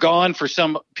 and they're gone for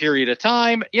some period of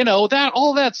time. You know,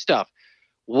 all that stuff.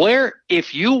 Where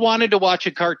if you wanted to watch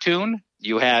a cartoon,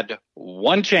 you had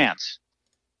one chance.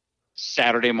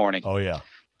 Saturday morning. Oh, yeah.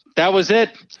 That was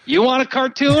it. You want a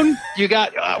cartoon? You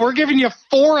got. We're giving you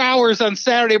 4 hours on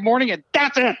Saturday morning, and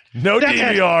that's it. No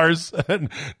DVRs,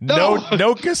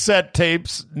 no cassette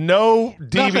tapes, no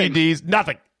DVDs,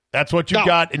 nothing. That's what you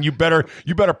got, and you better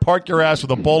park your ass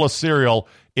with a bowl of cereal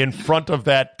in front of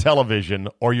that television,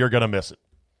 or you're gonna miss it.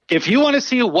 If you want to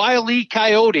see Wile E.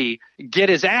 Coyote get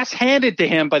his ass handed to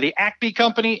him by the Acme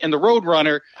Company and the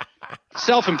Roadrunner,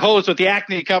 self-imposed with the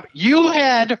Acme Company, you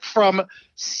had from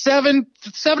 7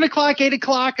 o'clock, 8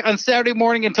 o'clock on Saturday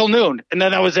morning until noon, and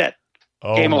then that was it.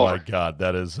 Game over. Oh, my God.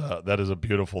 That is a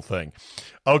beautiful thing.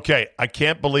 Okay, I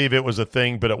can't believe it was a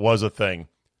thing, but it was a thing.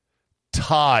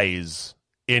 Ties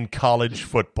in college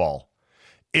football.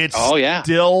 It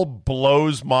still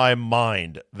blows my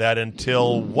mind that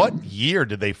until what year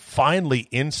did they finally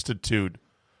institute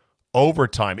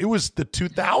overtime? It was the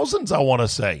 2000s, I want to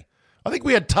say. I think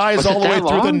we had ties all the way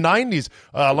through the 90s.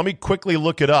 Let me quickly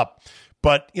look it up.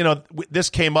 But, you know, this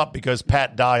came up because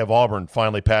Pat Dye of Auburn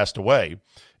finally passed away,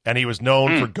 and he was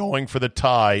known for going for the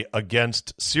tie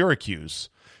against Syracuse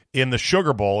in the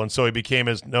Sugar Bowl, and so he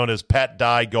became known as Pat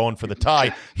Dye going for the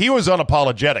tie. He was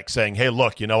unapologetic, saying, hey,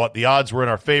 look, you know what? The odds were in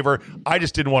our favor. I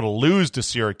just didn't want to lose to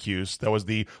Syracuse. That was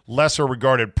the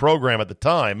lesser-regarded program at the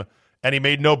time, and he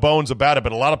made no bones about it,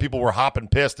 but a lot of people were hopping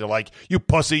pissed. They're like, you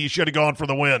pussy, you should have gone for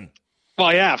the win.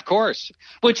 Well, yeah, of course.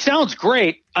 Which sounds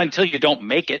great until you don't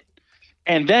make it.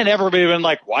 And then everybody been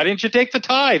like, why didn't you take the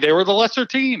tie? They were the lesser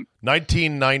team.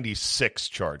 1996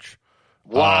 charge.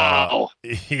 Wow.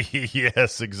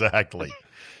 Yes, exactly.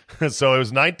 So it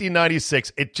was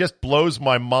 1996. It just blows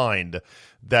my mind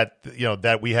that, you know,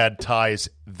 that we had ties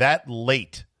that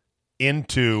late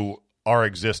into our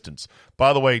existence.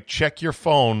 By the way, check your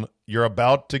phone. You're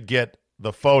about to get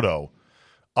the photo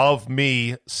of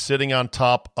me sitting on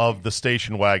top of the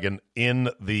station wagon in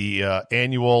the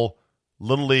annual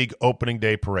Little League opening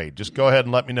day parade. Just go ahead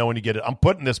and let me know when you get it. I'm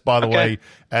putting this, by the way,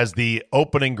 as the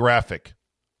opening graphic,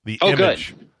 the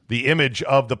image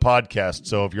of the podcast.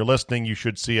 So if you're listening, you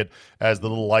should see it as the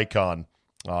little icon.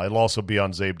 It'll also be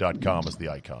on Zabe.com as the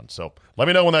icon. So let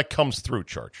me know when that comes through,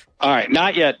 Church. All right,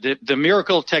 not yet. The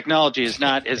miracle of technology has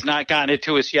not gotten it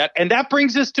to us yet. And that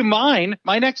brings us to my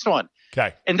next one.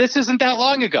 Okay. And this isn't that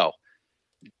long ago.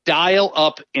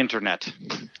 Dial-up internet.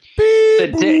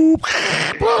 Beep,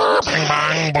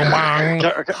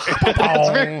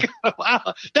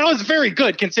 Wow, that was very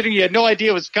good considering you had no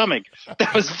idea it was coming.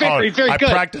 That was very good. I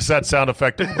practice that sound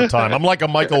effect all the time. I'm like a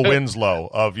Michael Winslow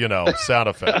of, sound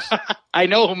effects. I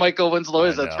know who Michael Winslow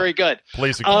is. That's very good.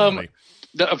 Police Academy.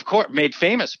 Of course, made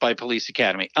famous by Police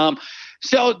Academy.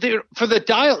 So for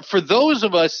those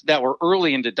of us that were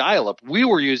early into dial-up, we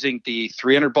were using the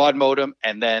 300 baud modem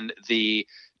and then the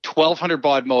 1200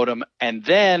 baud modem and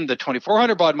then the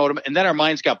 2400 baud modem, and then our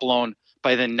minds got blown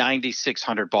by the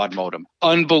 9600 baud modem.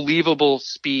 Unbelievable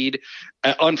speed,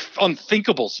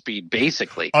 unthinkable speed,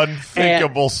 basically.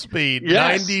 Unthinkable speed.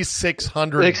 Yes.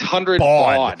 9600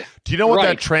 baud. Do you know what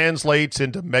that translates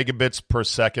into megabits per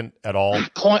second at all?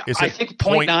 I think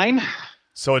 0.9.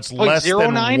 So it's less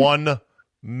than 1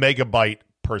 megabyte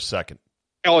per second.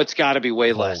 Oh, it's got to be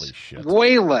way less. Holy shit.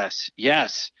 Way less.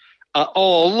 Yes.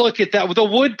 Look at that with the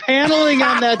wood paneling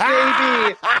on that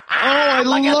baby. Oh, I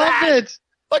love it.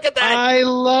 Look at that. I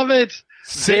love it.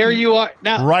 There you are.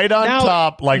 Now, right on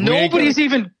top. Like nobody's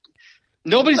even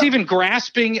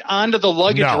grasping onto the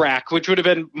luggage rack, which would have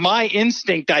been my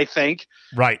instinct, I think.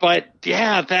 Right. But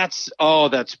yeah, that's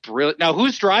brilliant. Now,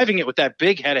 who's driving it with that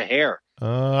big head of hair?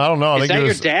 I don't know. Is that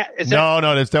your dad?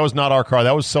 That was not our car.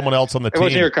 That was someone else on the team. It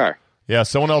wasn't your car. Yeah,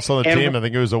 someone else on the team. I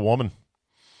think it was a woman.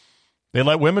 They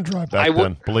let women drive back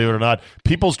then, believe it or not.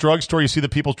 People's Drugstore, you see the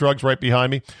People's Drugs right behind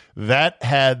me? That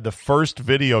had the first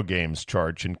video games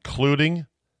charge, including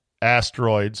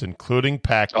Asteroids, including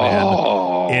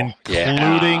Pac-Man,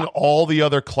 including all the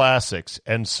other classics.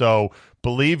 And so,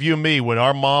 believe you me, when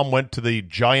our mom went to the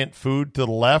giant food to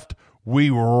the left, we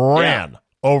ran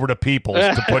over to People's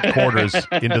to put quarters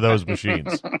into those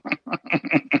machines.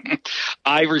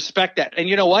 I respect that. And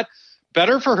you know what?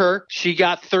 Better for her. She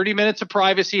got 30 minutes of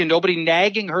privacy and nobody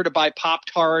nagging her to buy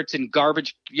Pop-Tarts and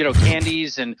garbage,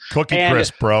 candies and Cookie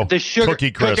Crisp, bro. The sugar,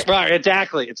 Cookie Crisp. Right,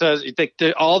 exactly. It's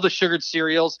all the sugared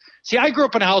cereals. See, I grew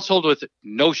up in a household with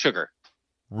no sugar.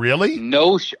 Really?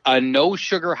 No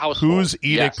sugar household. Whose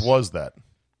edict was that?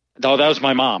 No, that was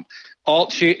my mom.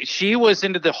 She was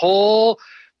into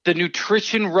the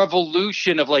nutrition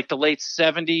revolution of like the late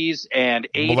 70s and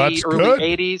 80s,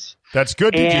 early 80s. That's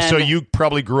good. So you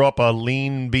probably grew up a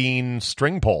lean bean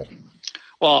string pole.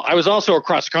 Well, I was also a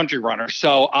cross country runner,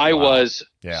 so I was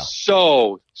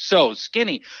so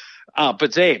skinny. But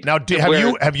Zabe, now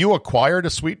have you acquired a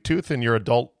sweet tooth in your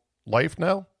adult life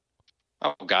now?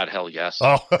 Oh God, hell yes.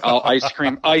 Ice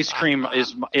cream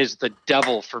is the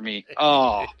devil for me.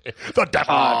 Oh, the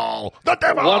devil, the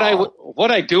devil. What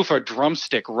I do for a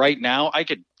drumstick right now, I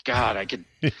could take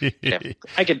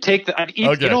the. I'd eat,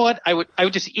 okay. You know what? I would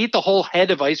just eat the whole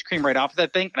head of ice cream right off of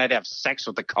that thing, and I'd have sex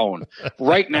with the cone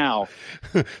right now.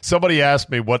 Somebody asked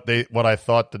me what I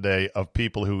thought today of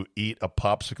people who eat a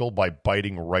popsicle by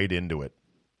biting right into it.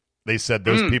 They said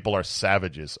those people are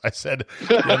savages. I said,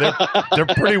 they're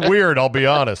pretty weird, I'll be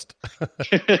honest.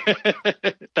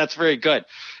 That's very good.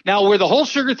 Now, where the whole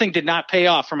sugar thing did not pay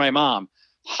off for my mom,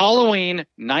 Halloween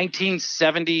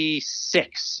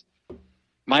 1976,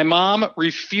 my mom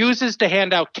refuses to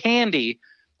hand out candy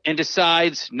and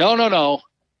decides, no,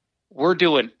 we're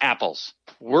doing apples.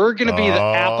 We're going to be the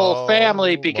apple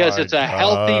family because it's a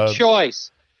healthy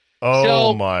choice.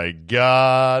 Oh, my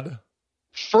God.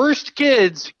 First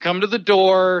kids come to the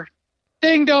door,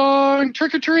 ding dong,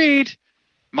 trick or treat.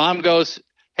 Mom goes,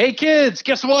 "Hey kids,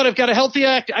 guess what? I got a healthy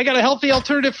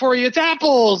alternative for you. It's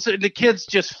apples." And the kids'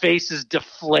 just faces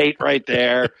deflate right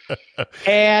there.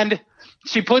 And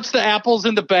she puts the apples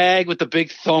in the bag with the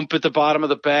big thump at the bottom of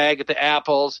the bag at the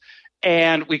apples.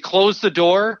 And we close the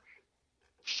door.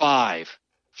 5,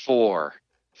 4,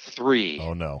 3,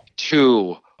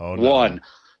 2, 1.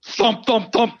 Thump,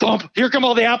 thump, thump, thump. Here come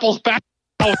all the apples back.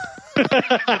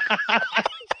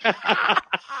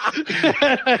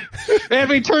 And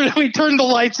we turned the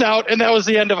lights out, and that was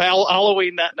the end of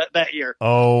Halloween that year.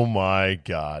 Oh my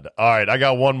God! All right, I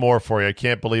got one more for you. I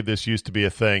can't believe this used to be a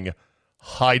thing.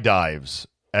 High dives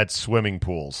at swimming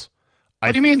pools.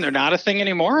 What do you mean they're not a thing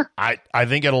anymore? I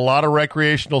think at a lot of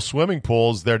recreational swimming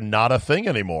pools, they're not a thing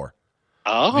anymore.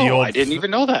 Oh, I didn't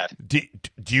even know that. Do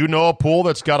you know a pool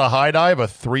that's got a high dive, a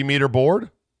 3-meter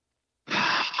board?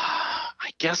 I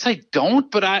guess I don't,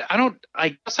 but I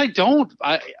guess I don't.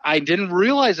 I didn't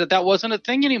realize that wasn't a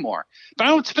thing anymore. But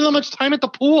I don't spend that much time at the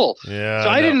pool. Yeah. So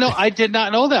I didn't know. I did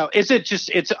not know that. Is it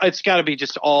just it's got to be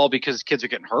just all because kids are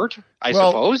getting hurt, I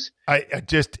suppose. I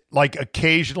just like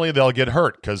occasionally they'll get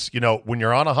hurt because, when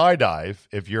you're on a high dive,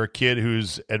 if you're a kid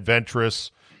who's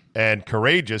adventurous and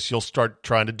courageous, you'll start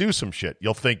trying to do some shit.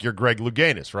 You'll think you're Greg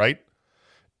Louganis, right?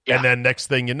 Yeah. And then next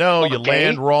thing you know, you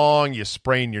land wrong, you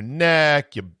sprain your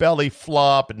neck, you belly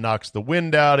flop, it knocks the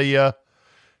wind out of you,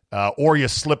 or you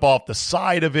slip off the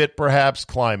side of it, perhaps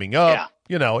climbing up.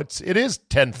 Yeah. It is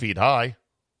 10 feet high.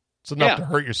 It's enough to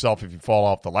hurt yourself if you fall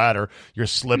off the ladder. You're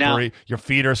slippery, your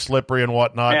feet are slippery and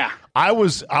whatnot. Yeah. I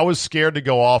was scared to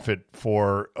go off it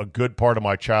for a good part of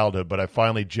my childhood, but I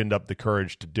finally ginned up the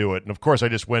courage to do it. And of course, I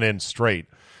just went in straight.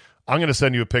 I'm going to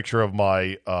send you a picture of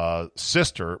my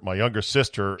sister, my younger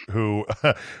sister, who,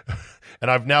 and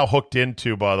I've now hooked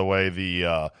into, by the way,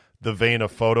 the vein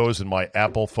of photos in my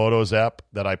Apple Photos app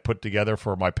that I put together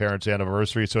for my parents'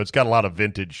 anniversary. So it's got a lot of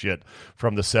vintage shit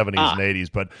from the 70s and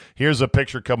 80s. But here's a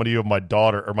picture coming to you of my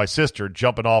daughter or my sister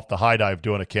jumping off the high dive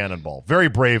doing a cannonball. Very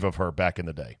brave of her back in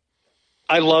the day.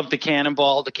 I love the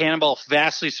cannonball. The cannonball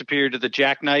vastly superior to the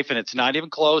jackknife, and it's not even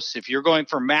close. If you're going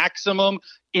for maximum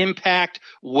impact,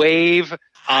 wave,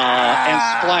 and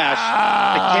splash,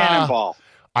 the cannonball.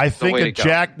 I think a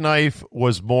jackknife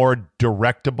was more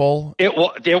directable.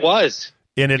 It was.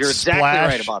 in its You're exactly splash,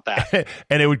 right about that.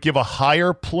 And it would give a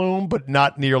higher plume, but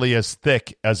not nearly as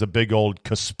thick as a big old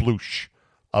kasploosh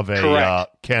of a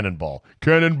cannonball.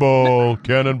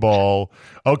 Cannonball.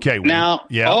 Okay. Now,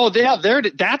 yeah.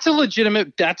 That's a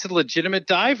legitimate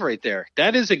dive right there.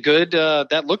 That is a good.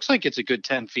 That looks like it's a good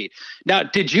 10 feet. Now,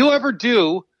 did you ever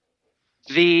do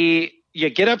you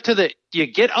get up to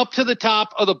the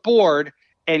top of the board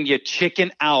and you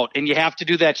chicken out, and you have to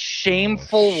do that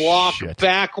shameful walk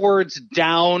backwards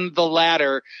down the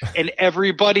ladder, and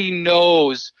everybody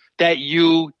knows that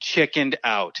you chickened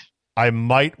out? I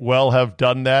might well have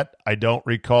done that. I don't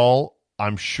recall.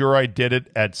 I'm sure I did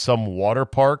it at some water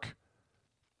park.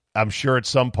 I'm sure at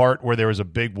some part where there was a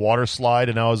big water slide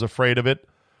and I was afraid of it.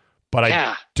 But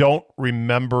I don't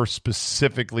remember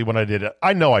specifically when I did it.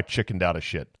 I know I chickened out of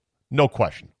shit. No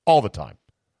question. All the time.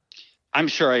 I'm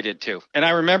sure I did too. And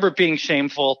I remember being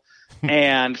shameful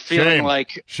and feeling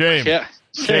like... Shame. Yeah.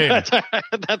 Shame.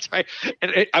 That's right.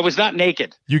 I was not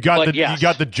naked. You got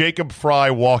the Jacob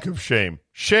Fry walk of shame.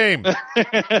 Shame.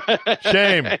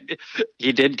 Shame.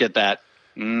 He did get that.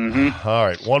 Mm-hmm. All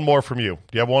right. One more from you.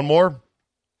 Do you have one more?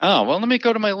 Oh, well, let me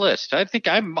go to my list. I think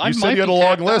I might. You said you had a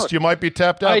long list. Out. You might be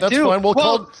tapped out. That's do. fine.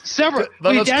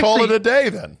 Let's call it a day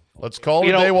then. Let's call it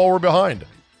a day while we're behind.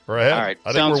 We're ahead. All right.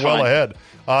 I think we're well ahead.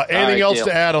 Anything else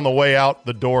to add on the way out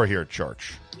the door here,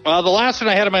 Church? The last one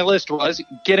I had on my list was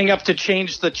getting up to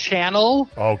change the channel.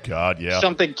 Oh, God, yeah.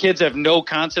 Something kids have no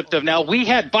concept of now. We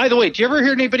had, by the way, did you ever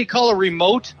hear anybody call a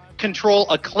remote control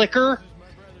a clicker?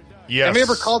 Yes. Have you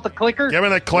ever called the clicker? Give me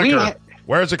the clicker.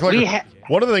 Where's the clicker?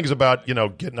 One of the things about,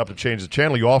 getting up to change the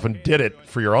channel, you often did it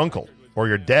for your uncle or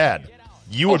your dad.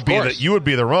 You would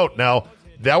be the remote. Now,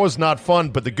 that was not fun,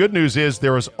 but the good news is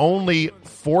there was only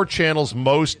 4 channels,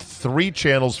 3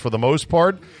 channels for the most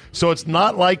part. So it's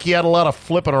not like he had a lot of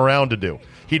flipping around to do.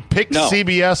 He'd pick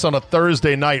CBS on a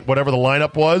Thursday night, whatever the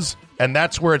lineup was, and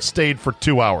that's where it stayed for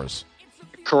 2 hours.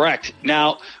 Correct.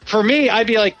 Now, for me, I'd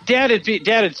be like, Dad,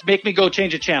 it'd make me go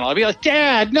change a channel. I'd be like,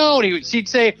 Dad, no. And he'd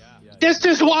say, this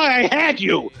is why I had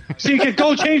you, so you could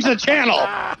go change the channel.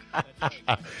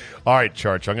 All right,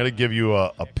 Church, I'm going to give you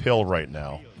a pill right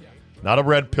now. Not a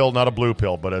red pill, not a blue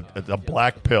pill, but a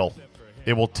black pill.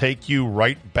 It will take you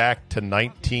right back to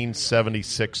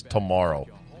 1976 tomorrow.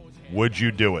 Would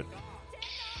you do it?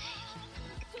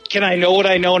 Can I know what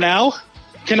I know now?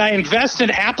 Can I invest in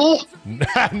Apple?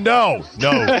 No.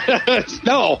 No.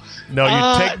 No,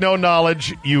 you take no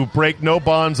knowledge. You break no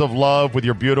bonds of love with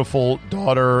your beautiful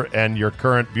daughter and your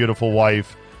current beautiful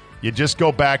wife. You just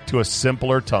go back to a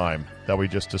simpler time that we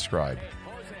just described.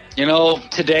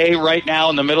 Today, right now,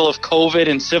 in the middle of COVID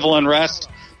and civil unrest,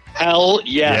 hell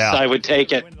yes, I would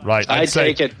take it. Right. I'd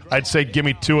take it. I'd say give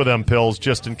me 2 of them pills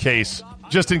just in case.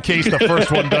 Just in case the first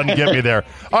one doesn't get me there.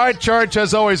 All right, Church,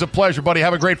 as always, a pleasure, buddy.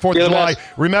 Have a great 4th of July.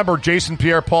 Remember, Jason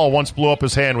Pierre-Paul once blew up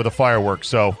his hand with a firework,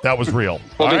 so that was real.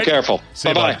 Well, be careful.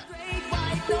 Bye-bye.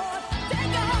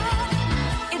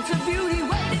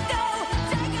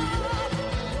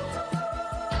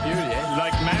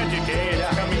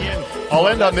 I'll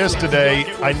end on this today.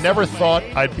 I never thought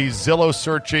I'd be Zillow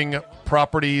searching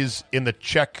properties in the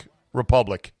Czech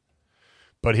Republic.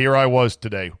 But here I was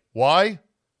today. Why?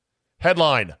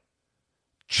 Headline: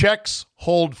 Czechs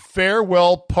hold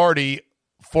farewell party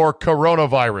for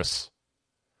coronavirus.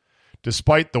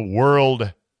 Despite the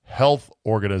World Health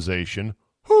Organization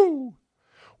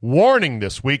warning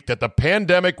this week that the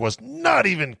pandemic was not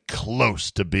even close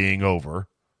to being over,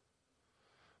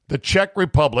 the Czech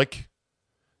Republic,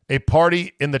 a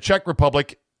party in the Czech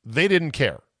Republic, they didn't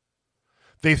care.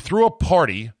 They threw a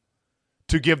party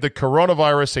to give the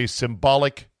coronavirus a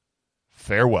symbolic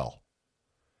farewell.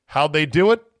 How'd they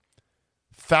do it?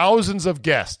 Thousands of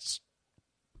guests,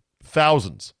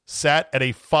 sat at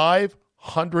a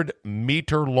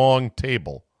 500-meter-long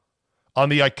table on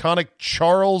the iconic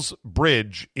Charles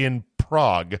Bridge in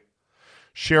Prague,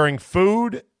 sharing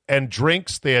food and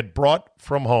drinks they had brought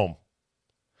from home.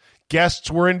 Guests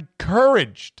were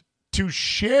encouraged to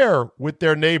share with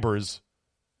their neighbors,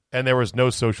 and there was no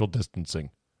social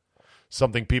distancing.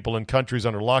 Something people in countries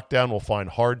under lockdown will find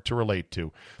hard to relate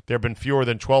to. There have been fewer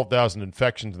than 12,000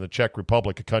 infections in the Czech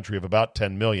Republic, a country of about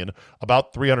 10 million.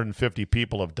 About 350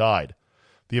 people have died.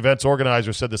 The event's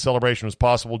organizer said the celebration was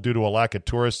possible due to a lack of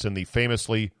tourists in the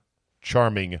famously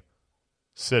charming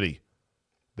city.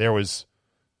 There was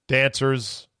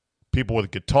dancers, people with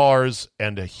guitars,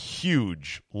 and a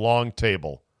huge, long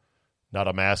table. Not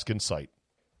a mask in sight.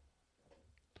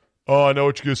 Oh, I know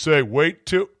what you're going to say. Wait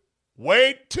 2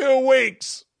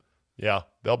 weeks. Yeah,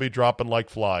 they'll be dropping like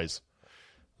flies.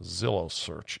 Zillow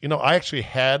search. I actually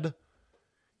had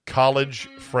college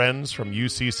friends from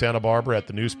UC Santa Barbara at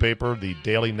the newspaper, the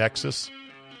Daily Nexus,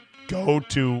 go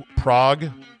to Prague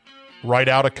right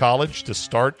out of college to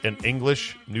start an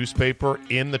English newspaper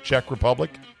in the Czech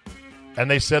Republic. And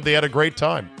they said they had a great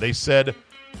time. They said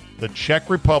the Czech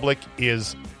Republic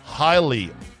is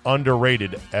highly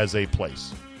underrated as a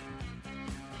place.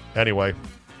 Anyway,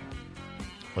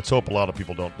 let's hope a lot of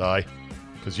people don't die,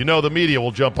 because you know the media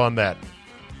will jump on that.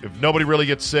 If nobody really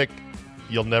gets sick,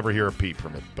 you'll never hear a peep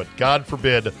from it. But God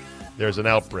forbid there's an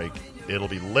outbreak. It'll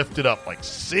be lifted up like,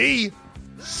 see,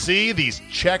 these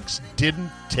Czechs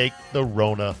didn't take the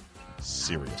Rona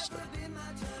seriously.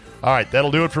 All right,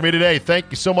 that'll do it for me today. Thank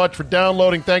you so much for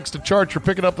downloading. Thanks to Charge for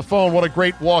picking up the phone. What a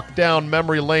great walk down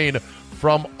memory lane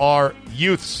from our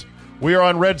youths. We are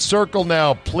on Red Circle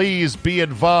now. Please be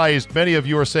advised. Many of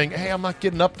you are saying, hey, I'm not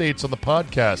getting updates on the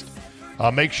podcast.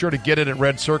 Make sure to get it at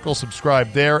Red Circle,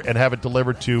 subscribe there, and have it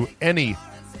delivered to any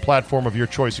platform of your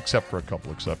choice, except for a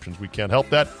couple exceptions. We can't help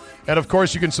that. And, of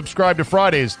course, you can subscribe to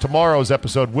Fridays. Tomorrow's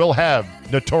episode will have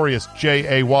Notorious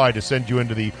J.A.Y. to send you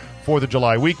into the 4th of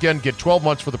July weekend. Get 12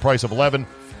 months for the price of 11,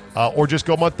 or just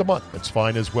go month to month. That's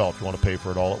fine as well if you want to pay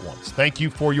for it all at once. Thank you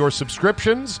for your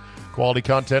subscriptions. Quality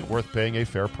content worth paying a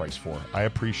fair price for. I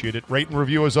appreciate it. Rate and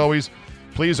review as always.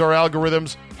 Please our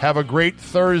algorithms. Have a great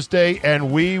Thursday, and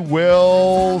we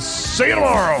will see you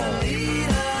tomorrow.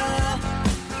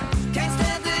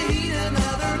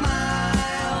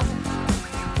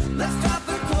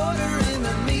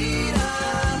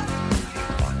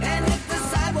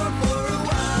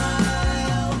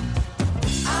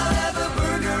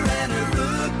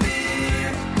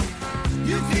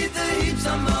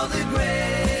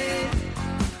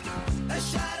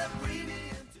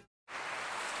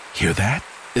 Hear that?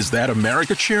 Is that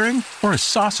America cheering or a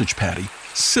sausage patty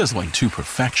sizzling to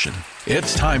perfection?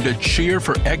 It's time to cheer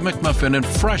for Egg McMuffin and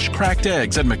fresh cracked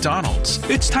eggs at McDonald's.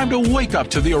 It's time to wake up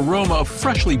to the aroma of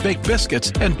freshly baked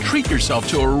biscuits and treat yourself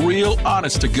to a real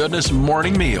honest-to-goodness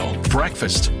morning meal.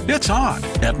 Breakfast, it's on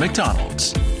at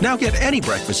McDonald's. Now get any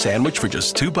breakfast sandwich for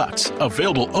just $2.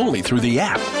 Available only through the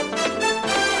app.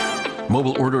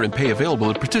 Mobile order and pay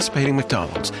available at participating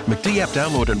McDonald's. McD app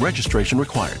download and registration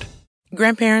required.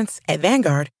 Grandparents, at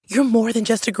Vanguard, you're more than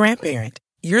just a grandparent.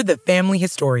 You're the family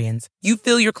historians. You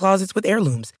fill your closets with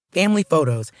heirlooms, family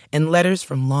photos, and letters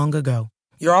from long ago.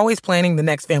 You're always planning the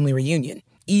next family reunion,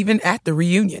 even at the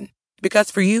reunion.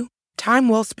 Because for you, time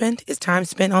well spent is time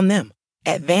spent on them.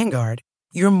 At Vanguard,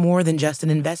 you're more than just an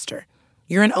investor.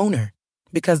 You're an owner.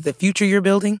 Because the future you're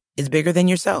building is bigger than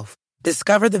yourself.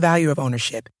 Discover the value of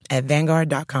ownership at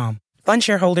Vanguard.com. Fund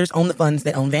shareholders own the funds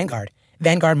that own Vanguard.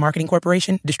 Vanguard Marketing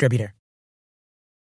Corporation, distributor.